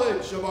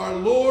knowledge of our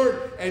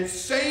Lord and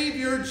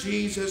Savior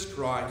Jesus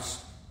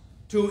Christ.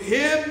 To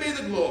him be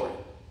the glory,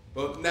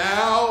 both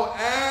now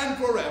and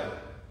forever.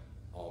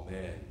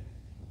 Amen.